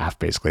behalf,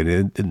 basically.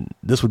 And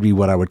this would be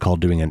what I would call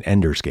doing an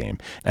Ender's Game.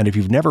 And if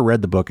you've never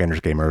read the book Ender's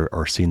Game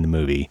or seen the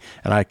movie,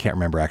 and I can't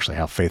remember actually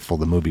how faithful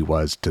the movie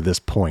was to this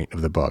point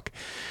of the book,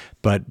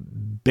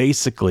 but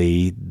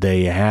basically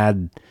they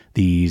had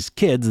these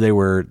kids, they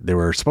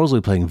were supposedly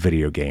playing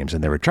video games,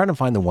 and they were trying to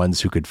find the ones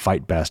who could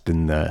fight best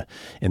in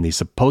these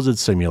supposed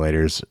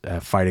simulators,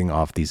 fighting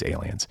off these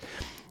aliens.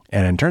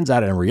 And it turns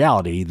out in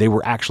reality, they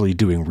were actually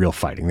doing real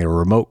fighting. They were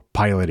remote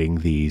piloting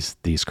these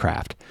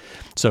craft.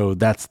 So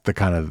that's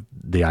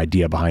the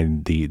idea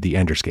behind the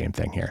Ender's Game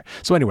thing here.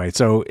 So anyway,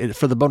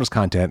 for the bonus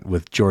content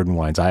with Jordan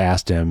Wines, I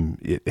asked him,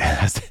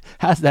 has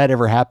that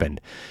ever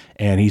happened?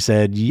 And he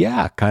said,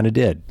 yeah, kind of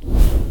did.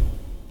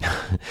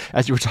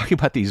 As you were talking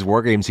about these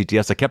Wargame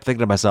CTFs, I kept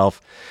thinking to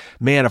myself,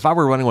 man, if I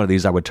were running one of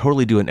these, I would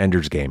totally do an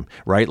Ender's Game,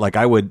 right? Like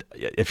I would,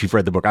 if you've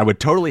read the book, I would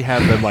totally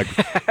have them like,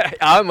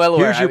 I'm well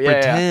aware. Here's your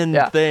pretend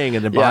thing,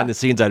 and then behind the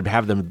scenes, I'd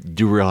have them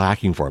do real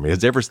hacking for me.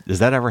 Has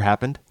that ever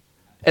happened?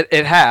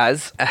 It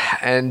has,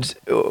 and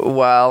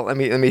well, let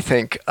me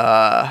think.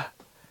 I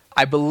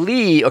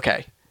believe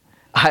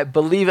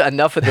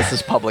enough of this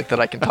is public that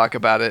I can talk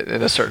about it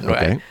in a certain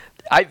way.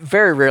 I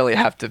very rarely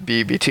have to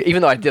be too,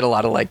 even though I did a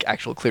lot of like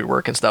actual clear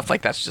work and stuff,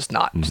 like that's just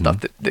not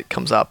stuff that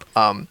comes up.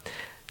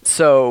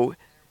 So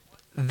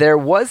there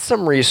was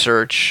some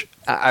research,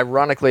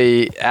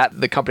 ironically, at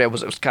the company I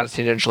was kind of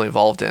tangentially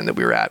involved in that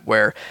we were at,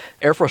 where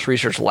Air Force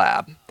Research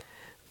Lab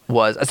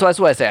was, so that's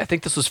what I say, I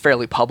think this was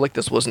fairly public.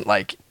 This wasn't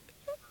like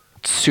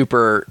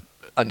super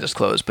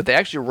undisclosed, but they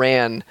actually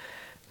ran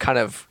kind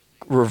of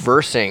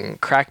reversing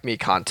Crack Me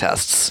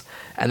contests,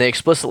 and they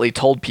explicitly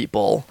told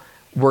people,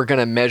 we're going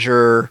to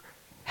measure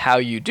how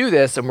you do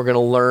this, and we're going to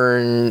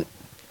learn.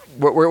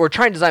 We're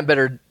trying to design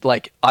better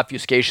like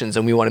obfuscations,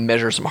 and we want to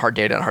measure some hard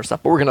data and hard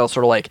stuff. But we're going to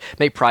sort of like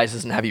make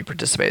prizes and have you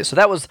participate. So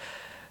that was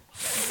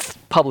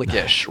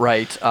public-ish,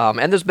 right?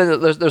 And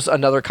there's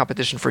another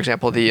competition, for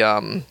example,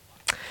 the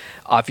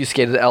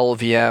obfuscated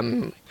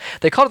LLVM.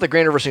 They called it the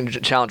Grand Reversing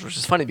Challenge, which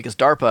is funny because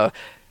DARPA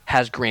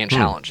has grand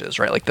challenges,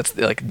 right? Like that's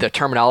like the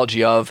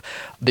terminology of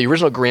the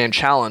original grand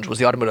challenge was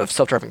the automotive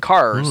self-driving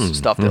cars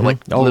stuff that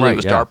like literally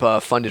was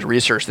DARPA funded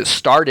research that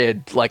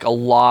started like a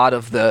lot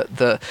of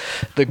the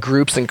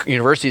groups and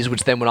universities,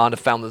 which then went on to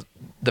found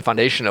the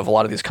foundation of a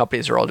lot of these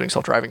companies that are all doing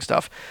self-driving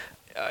stuff.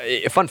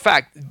 A fun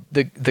fact: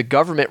 the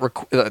government,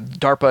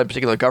 DARPA in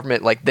particular,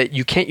 government, like that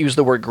you can't use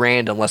the word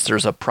grand unless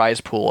there's a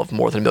prize pool of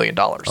more than $1 million.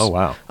 Oh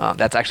wow!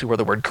 That's actually where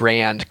the word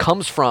grand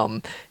comes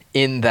from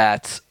in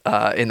that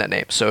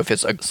name. So if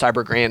it's a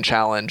Cyber Grand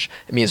Challenge,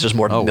 it means there's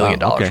more than $1 million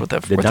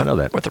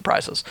worth of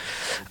prizes.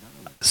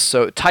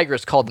 So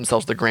Tigris called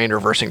themselves the Grand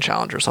Reversing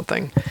Challenge or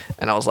something,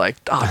 and I was like,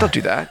 oh, don't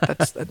do that.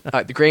 That's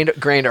the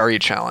Grand RE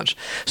Challenge.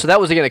 So that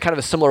was again kind of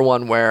a similar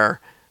one where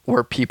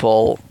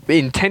people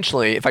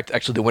intentionally, in fact,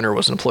 actually the winner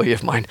was an employee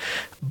of mine,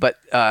 but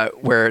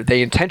where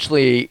they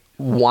intentionally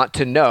want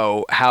to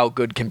know how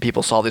good can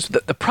people solve this.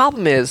 The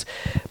problem is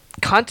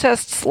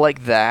contests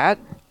like that.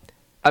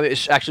 I mean,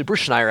 actually,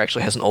 Bruce Schneier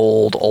actually has an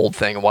old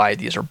thing why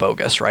these are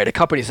bogus, right? A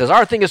company says,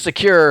 our thing is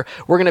secure.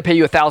 We're going to pay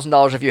you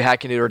 $1,000 if you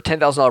hack into it, or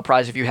 $10,000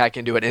 prize if you hack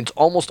into it. And it's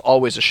almost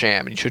always a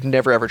sham. And you should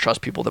never, ever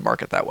trust people that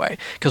market that way.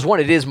 Because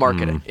one, it is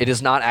marketing. It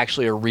is not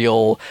actually a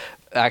real,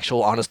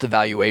 actual honest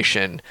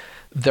evaluation.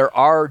 There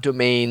are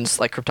domains,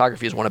 like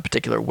cryptography is one in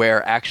particular,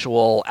 where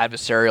actual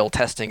adversarial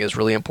testing is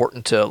really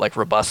important to like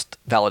robust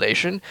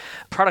validation.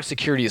 Product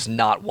security is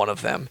not one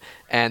of them.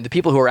 And the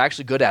people who are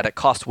actually good at it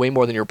cost way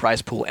more than your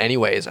prize pool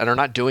anyways, and are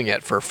not doing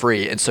it for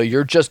free. And so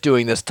you're just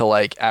doing this to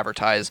like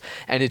advertise,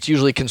 and it's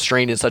usually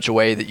constrained in such a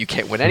way that you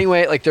can't win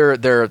anyway. Like they're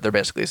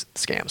basically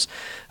scams.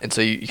 And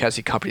so you kind of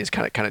see companies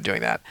kind of doing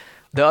that.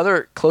 The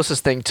other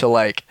closest thing to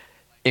like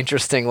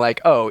interesting,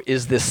 like, oh,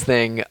 is this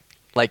thing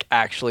like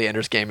actually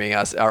enters gaming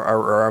us, or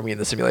are we in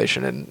the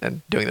simulation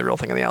and doing the real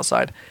thing on the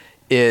outside,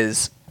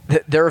 is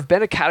there have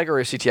been a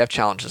category of CTF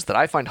challenges that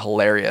I find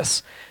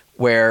hilarious,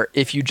 where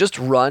if you just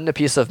run a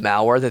piece of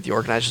malware that the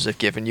organizers have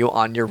given you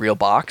on your real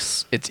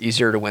box, it's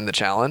easier to win the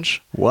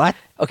challenge. What?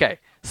 Okay.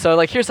 So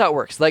like here's how it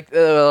works. Like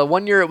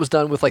 1 year it was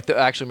done with like the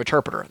actual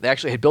Meterpreter. They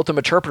actually had built a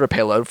Meterpreter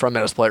payload from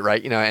Metasploit,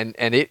 right? You know, and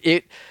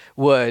it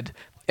would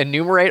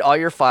enumerate all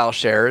your file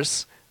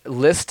shares,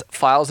 list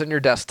files in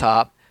your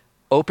desktop,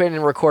 open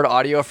and record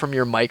audio from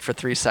your mic for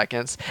 3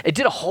 seconds. It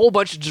did a whole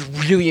bunch of just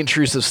really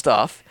intrusive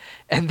stuff.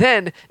 And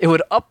then it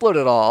would upload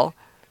it all.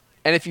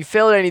 And if you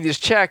failed any of these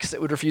checks,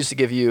 it would refuse to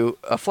give you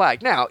a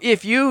flag. Now,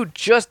 if you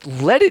just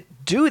let it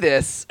do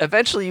this,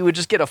 eventually you would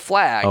just get a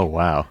flag. Oh,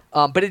 wow.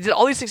 But it did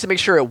all these things to make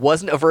sure it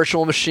wasn't a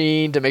virtual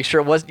machine, to make sure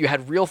it wasn't, you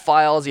had real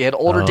files, you had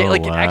older data.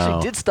 Like, It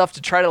actually did stuff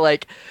to try to,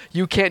 like,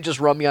 you can't just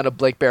run me on a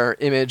Blake Bear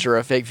image or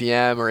a fake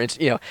VM or,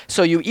 you know.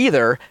 So you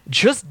either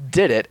just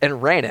did it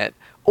and ran it,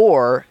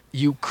 or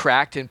you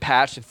cracked and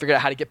patched and figured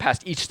out how to get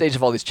past each stage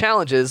of all these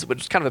challenges, which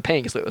was kind of a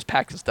pain because it was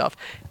packed and stuff.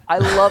 I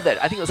love that.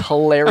 I think it was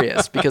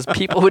hilarious because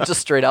people would just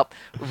straight up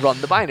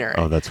run the binary.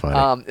 Oh, that's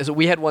funny. So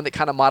we had one that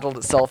kind of modeled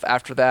itself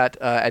after that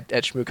at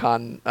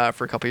ShmooCon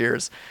for a couple of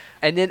years.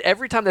 And then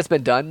every time that's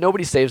been done,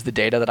 nobody saves the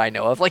data that I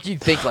know of. Like, you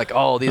think, like,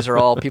 oh, these are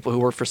all people who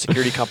work for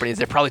security companies.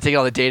 They're probably taking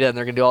all the data and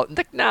they're going to do all...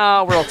 Like,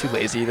 no, we're all too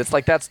lazy.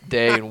 That's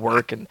day and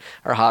work and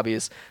our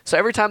hobbies. So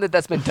every time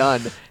that's been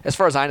done, as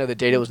far as I know, the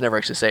data was never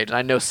actually saved. And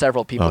I know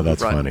several people who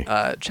run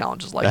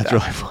challenges like that. That's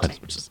really funny.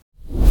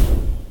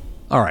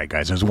 All right,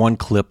 guys, there's one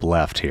clip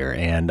left here.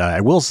 And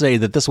I will say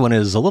that this one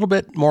is a little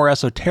bit more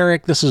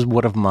esoteric. This is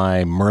one of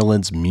my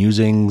Merlin's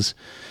Musings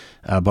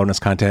bonus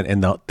content.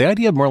 And the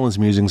idea of Merlin's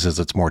Musings is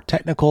it's more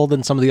technical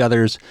than some of the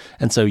others.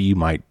 And so you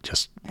might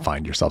just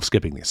find yourself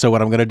skipping these. So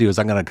what I'm going to do is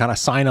I'm going to kind of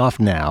sign off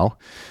now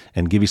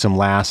and give you some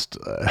last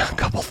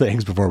couple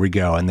things before we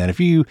go. And then if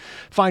you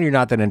find you're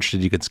not that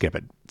interested, you can skip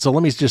it. So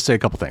let me just say a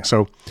couple things.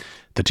 So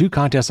the 2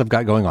 contests I've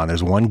got going on,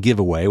 there's one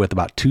giveaway with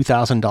about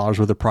 $2,000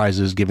 worth of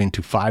prizes giving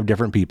to 5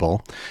 different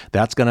people.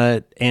 That's going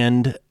to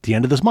end at the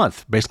end of this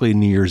month, basically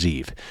New Year's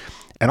Eve.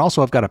 And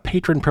also, I've got a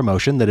patron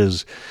promotion that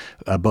is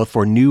both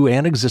for new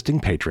and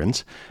existing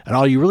patrons. And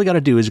all you really got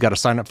to do is you got to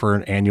sign up for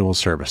an annual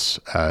service.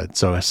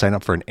 So sign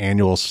up for an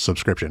annual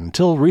subscription.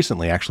 Until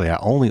recently, actually, I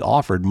only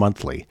offered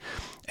monthly.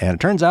 And it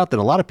turns out that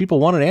a lot of people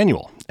want an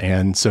annual.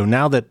 And so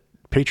now that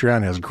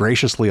Patreon has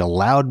graciously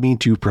allowed me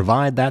to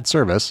provide that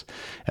service,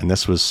 and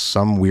this was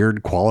some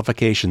weird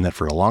qualification that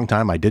for a long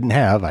time I didn't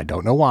have. I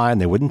don't know why, and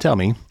they wouldn't tell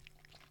me.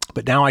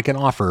 But now I can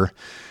offer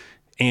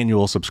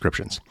annual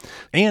subscriptions.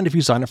 And if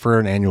you sign up for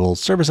an annual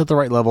service at the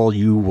right level,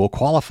 you will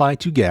qualify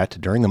to get,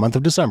 during the month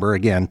of December,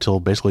 again, till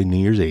basically New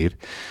Year's Eve,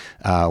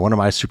 one of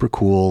my super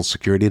cool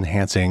security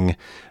enhancing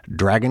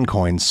Dragon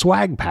Coin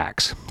swag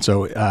packs.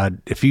 So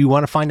if you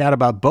want to find out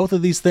about both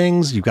of these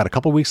things, you've got a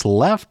couple weeks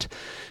left.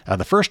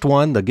 The first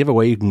one, the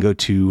giveaway, you can go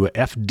to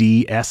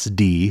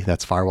FDSD,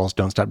 that's Firewalls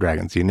Don't Stop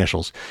Dragons, the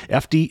initials,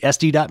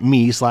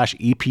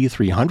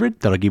 fdsd.me/EP300.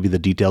 That'll give you the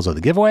details of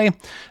the giveaway.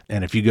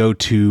 And if you go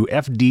to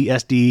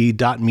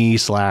fdsd.me/coinpromo,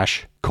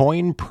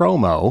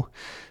 COINPROMO,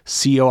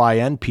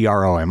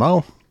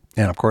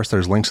 and of course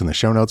there's links in the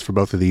show notes for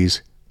both of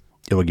these,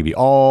 it will give you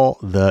all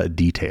the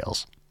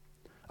details.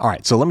 All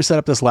right, so let me set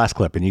up this last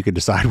clip, and you can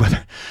decide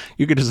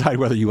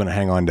whether you want to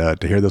hang on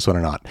to hear this one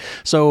or not.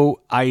 So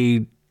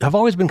I have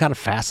always been kind of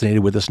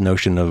fascinated with this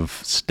notion of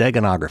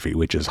steganography,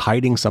 which is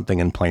hiding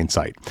something in plain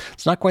sight.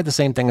 It's not quite the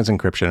same thing as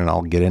encryption, and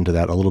I'll get into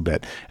that a little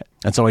bit.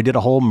 And so I did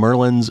a whole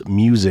Merlin's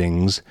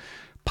Musings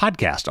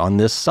podcast on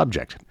this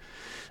subject.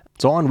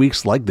 So on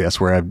weeks like this,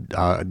 where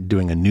I'm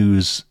doing a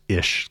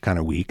news-ish kind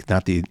of week,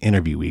 not the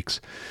interview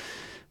weeks,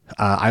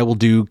 I will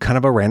do kind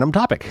of a random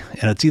topic.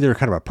 And it's either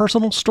kind of a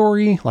personal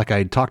story, like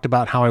I talked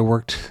about how I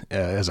worked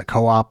as a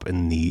co-op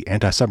in the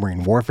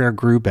anti-submarine warfare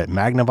group at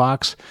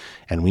Magnavox,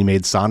 and we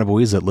made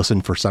sonobuoys that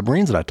listened for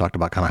submarines, and I talked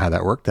about kind of how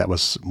that worked. That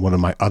was one of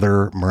my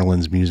other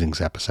Merlin's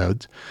Musings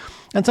episodes.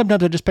 And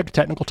sometimes I just pick a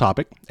technical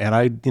topic, and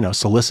I,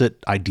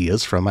 solicit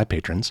ideas from my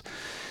patrons,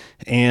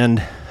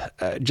 and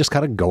just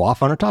kind of go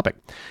off on a topic.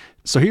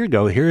 So here you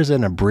go. Here's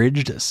an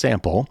abridged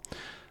sample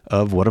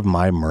of one of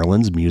my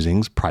Merlin's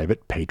Musings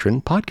private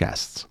patron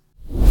podcasts.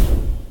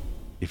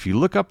 If you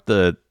look up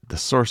the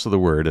source of the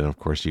word, and of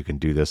course you can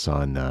do this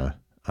on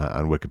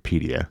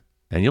Wikipedia,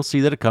 and you'll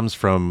see that it comes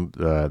from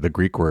the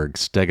Greek word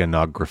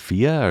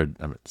steganographia,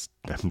 or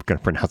I'm going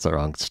to pronounce that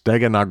wrong,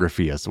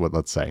 steganographia, so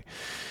let's say,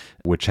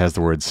 which has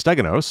the word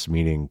steganos,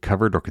 meaning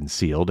covered or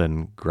concealed,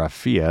 and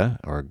graphia,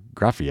 or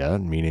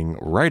graphia, meaning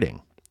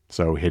writing.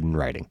 So hidden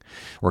writing,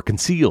 or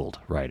concealed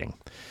writing.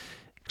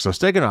 So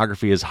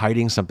steganography is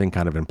hiding something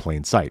kind of in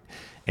plain sight.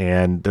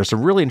 And there's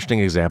some really interesting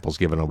examples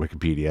given on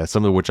Wikipedia,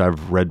 some of which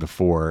I've read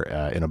before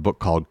in a book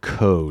called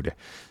Code,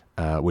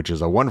 which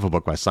is a wonderful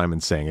book by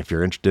Simon Singh. If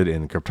you're interested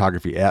in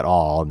cryptography at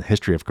all, and the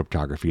history of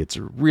cryptography, it's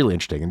really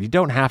interesting. And you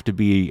don't have to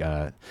be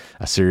a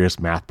serious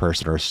math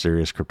person or a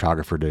serious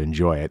cryptographer to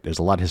enjoy it. There's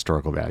a lot of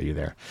historical value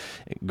there.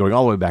 Going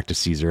all the way back to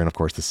Caesar, and of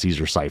course the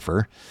Caesar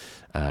cipher,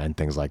 and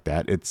things like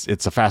that.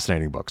 It's a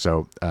fascinating book.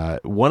 So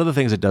one of the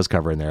things it does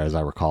cover in there, as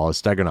I recall,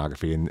 is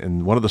steganography.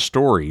 And one of the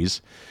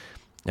stories,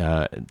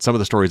 some of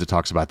the stories it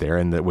talks about there,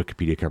 and that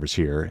Wikipedia covers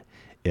here,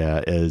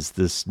 is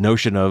this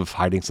notion of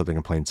hiding something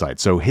in plain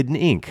sight. So hidden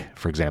ink,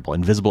 for example,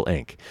 invisible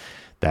ink.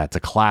 That's a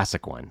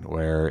classic one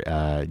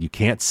where you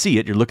can't see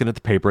it. You're looking at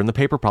the paper, and the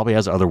paper probably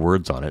has other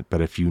words on it.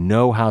 But if you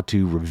know how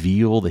to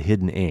reveal the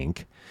hidden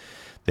ink,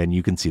 then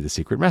you can see the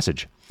secret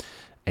message.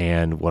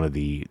 And one of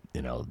the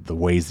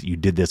ways that you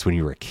did this when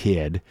you were a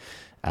kid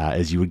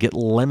is you would get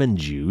lemon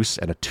juice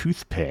and a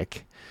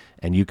toothpick,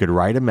 and you could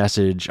write a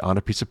message on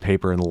a piece of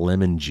paper in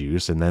lemon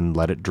juice and then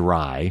let it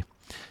dry.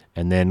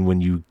 And then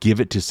when you give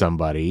it to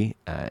somebody,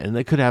 and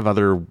they could have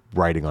other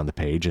writing on the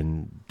page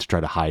and to try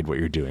to hide what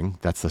you're doing,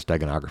 that's the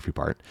steganography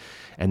part.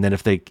 And then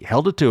if they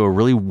held it to a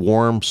really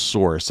warm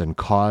source and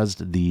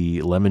caused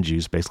the lemon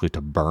juice basically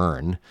to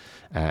burn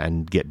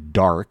and get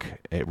dark,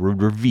 it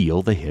would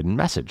reveal the hidden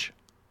message.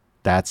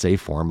 That's a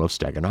form of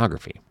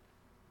steganography.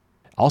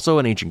 Also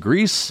in ancient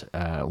Greece,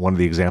 one of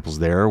the examples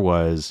there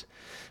was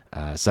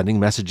sending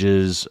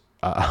messages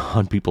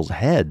on people's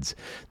heads.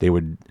 They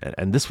would,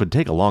 and this would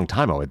take a long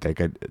time, I would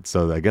think.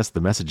 So I guess the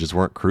messages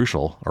weren't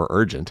crucial or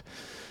urgent,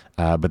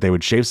 but they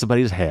would shave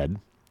somebody's head,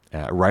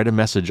 write a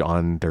message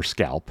on their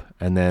scalp,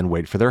 and then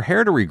wait for their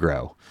hair to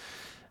regrow.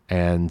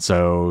 And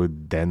so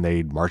then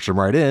they'd march them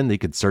right in. They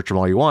could search them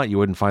all you want. You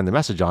wouldn't find the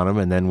message on them.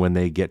 And then when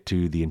they get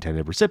to the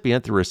intended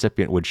recipient, the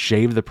recipient would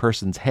shave the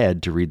person's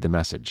head to read the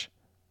message.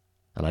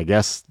 And I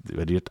guess,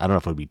 I don't know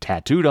if it would be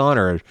tattooed on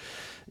or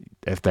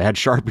if they had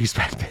Sharpies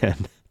back then.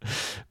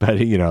 But,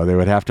 they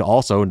would have to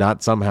also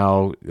not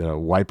somehow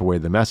wipe away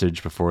the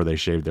message before they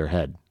shaved their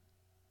head.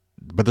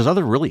 But there's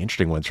other really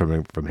interesting ones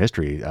from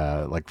history,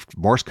 like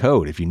Morse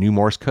code. If you knew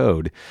Morse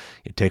code,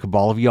 you'd take a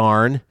ball of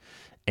yarn,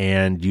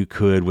 and you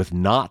could, with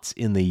knots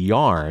in the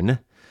yarn,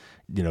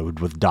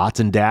 with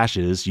dots and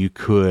dashes, you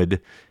could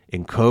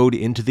encode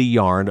into the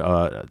yarn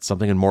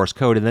something in Morse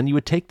code, and then you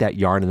would take that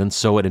yarn and then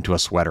sew it into a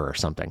sweater or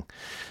something.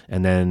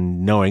 And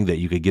then knowing that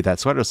you could get that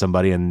sweater to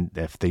somebody, and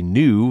if they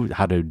knew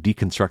how to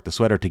deconstruct the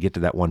sweater to get to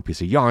that one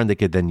piece of yarn, they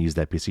could then use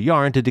that piece of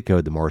yarn to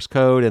decode the Morse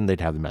code, and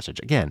they'd have the message.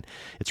 Again,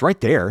 it's right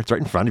there. It's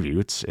right in front of you.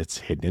 It's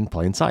hidden in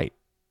plain sight.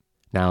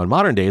 Now, in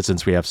modern days,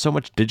 since we have so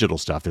much digital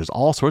stuff, there's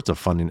all sorts of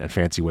fun and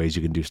fancy ways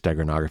you can do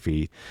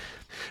steganography.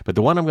 But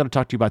the one I'm going to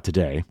talk to you about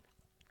today,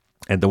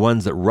 and the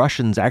ones that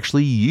Russians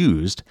actually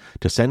used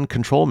to send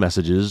control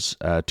messages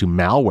to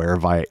malware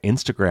via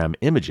Instagram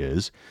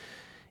images,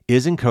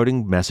 is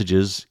encoding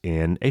messages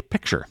in a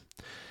picture.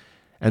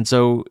 And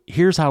so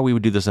here's how we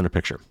would do this in a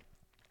picture.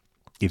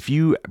 If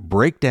you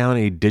break down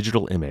a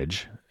digital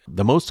image,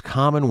 the most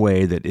common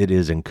way that it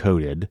is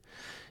encoded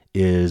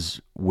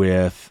is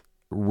with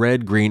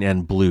red, green,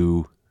 and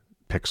blue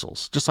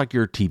pixels, just like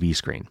your TV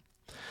screen.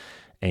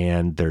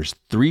 And there's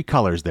three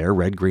colors there,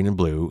 red, green, and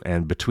blue.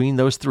 And between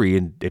those three,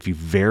 and if you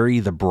vary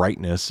the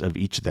brightness of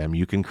each of them,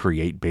 you can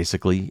create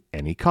basically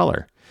any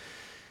color.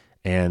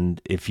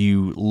 And if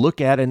you look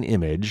at an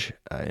image,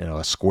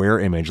 a square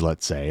image,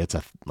 let's say it's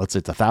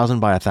 1,000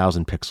 by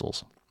 1,000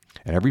 pixels.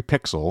 And every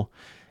pixel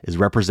is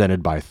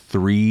represented by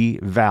three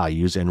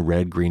values in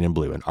red, green, and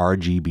blue, an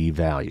RGB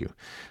value.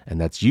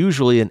 And that's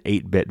usually an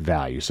 8-bit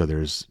value. So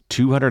there's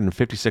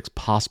 256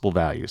 possible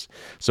values.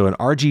 So an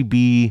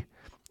RGB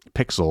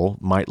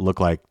pixel might look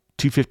like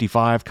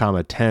 255,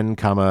 10,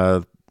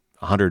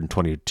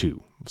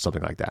 122,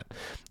 something like that.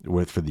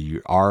 For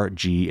the R,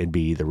 G, and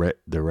B, the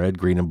red,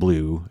 green, and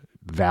blue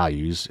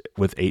values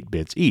with 8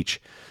 bits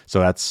each. So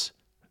that's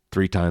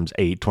 3 times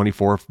 8,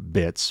 24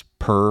 bits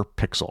per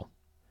pixel.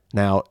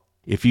 Now,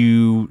 if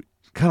you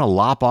kind of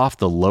lop off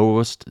the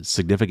lowest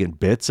significant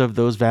bits of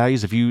those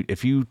values, if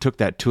you took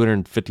that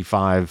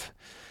 255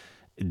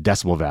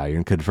 decimal value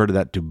and converted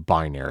that to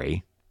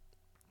binary,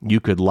 you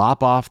could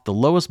lop off the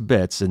lowest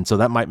bits, and so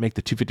that might make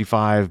the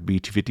 255 be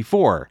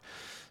 254.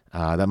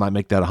 That might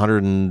make that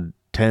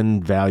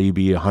 110 value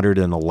be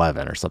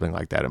 111 or something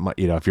like that. It might,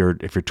 if you're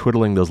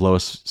twiddling those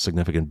lowest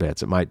significant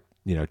bits, it might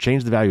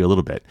change the value a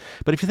little bit.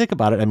 But if you think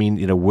about it, I mean,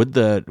 would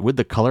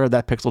the color of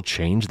that pixel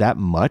change that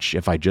much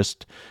if I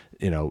just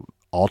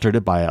altered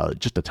it by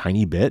just a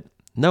tiny bit?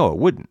 No, it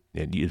wouldn't.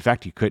 In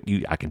fact,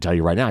 I can tell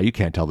you right now, you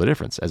can't tell the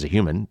difference. As a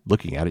human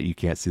looking at it, you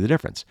can't see the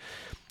difference.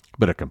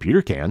 But a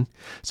computer can.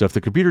 So if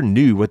the computer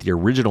knew what the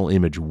original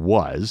image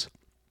was,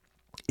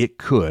 it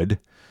could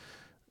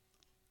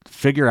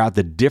figure out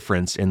the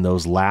difference in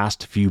those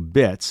last few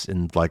bits,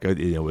 and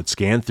it would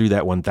scan through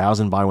that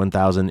 1000 by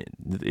 1000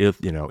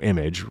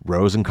 image,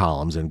 rows and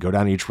columns, and go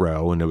down each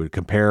row, and it would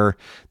compare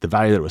the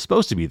value that was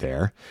supposed to be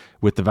there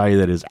with the value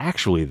that is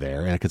actually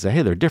there, and it could say,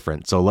 hey, they're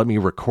different, so let me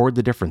record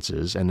the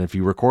differences. And if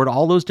you record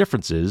all those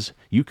differences,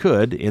 you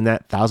could, in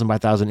that 1000 by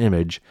 1000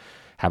 image,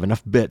 have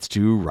enough bits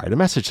to write a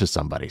message to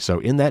somebody. So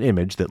in that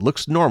image that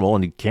looks normal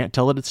and you can't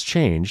tell that it's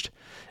changed,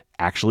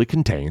 actually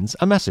contains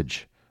a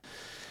message.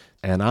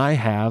 And I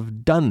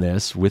have done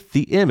this with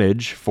the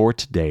image for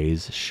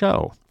today's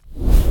show.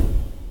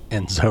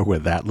 And so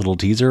with that little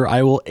teaser,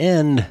 I will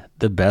end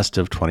the best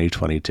of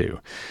 2022.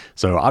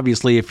 So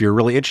obviously, if you're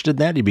really interested in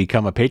that, you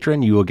become a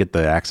patron, you will get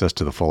the access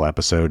to the full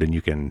episode, and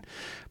you can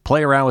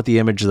play around with the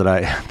image that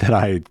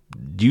I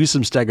use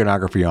some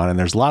steganography on. And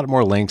there's a lot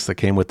more links that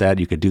came with that.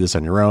 You could do this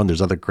on your own.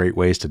 There's other great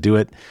ways to do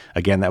it.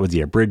 Again, that was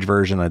the abridged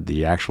version.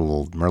 The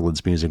actual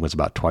Merlin's music was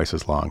about twice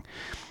as long.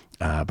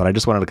 But I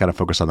just wanted to kind of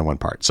focus on the one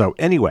part. So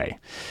anyway,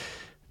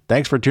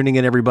 thanks for tuning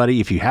in,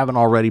 everybody. If you haven't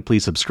already,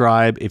 please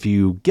subscribe. If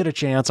you get a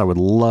chance, I would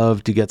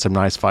love to get some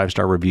nice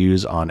 5-star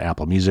reviews on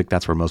Apple Music.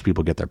 That's where most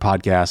people get their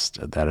podcasts.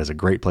 That is a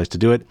great place to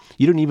do it.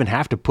 You don't even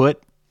have to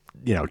put,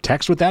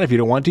 text with that if you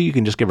don't want to. You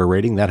can just give a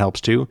rating. That helps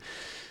too.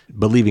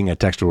 But leaving a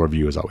textual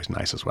review is always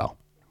nice as well.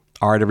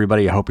 All right,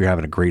 everybody. I hope you're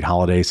having a great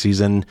holiday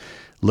season.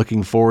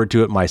 Looking forward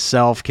to it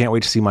myself. Can't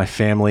wait to see my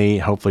family.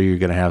 Hopefully you're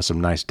going to have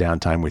some nice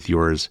downtime with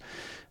yours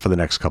for the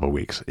next couple of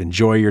weeks.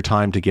 Enjoy your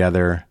time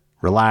together,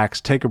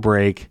 relax, take a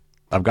break.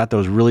 I've got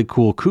those really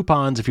cool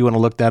coupons. If you want to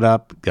look that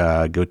up,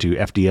 go to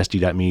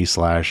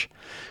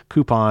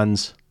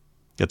fdsd.me/coupons.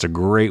 It's a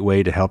great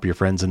way to help your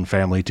friends and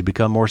family to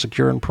become more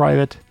secure and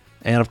private.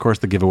 And of course,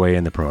 the giveaway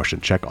and the promotion.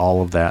 Check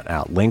all of that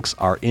out. Links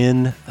are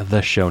in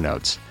the show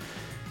notes.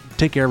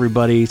 Take care,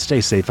 everybody.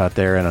 Stay safe out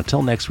there. And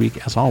until next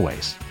week, as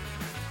always,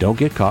 don't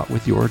get caught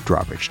with your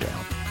drawbridge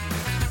down.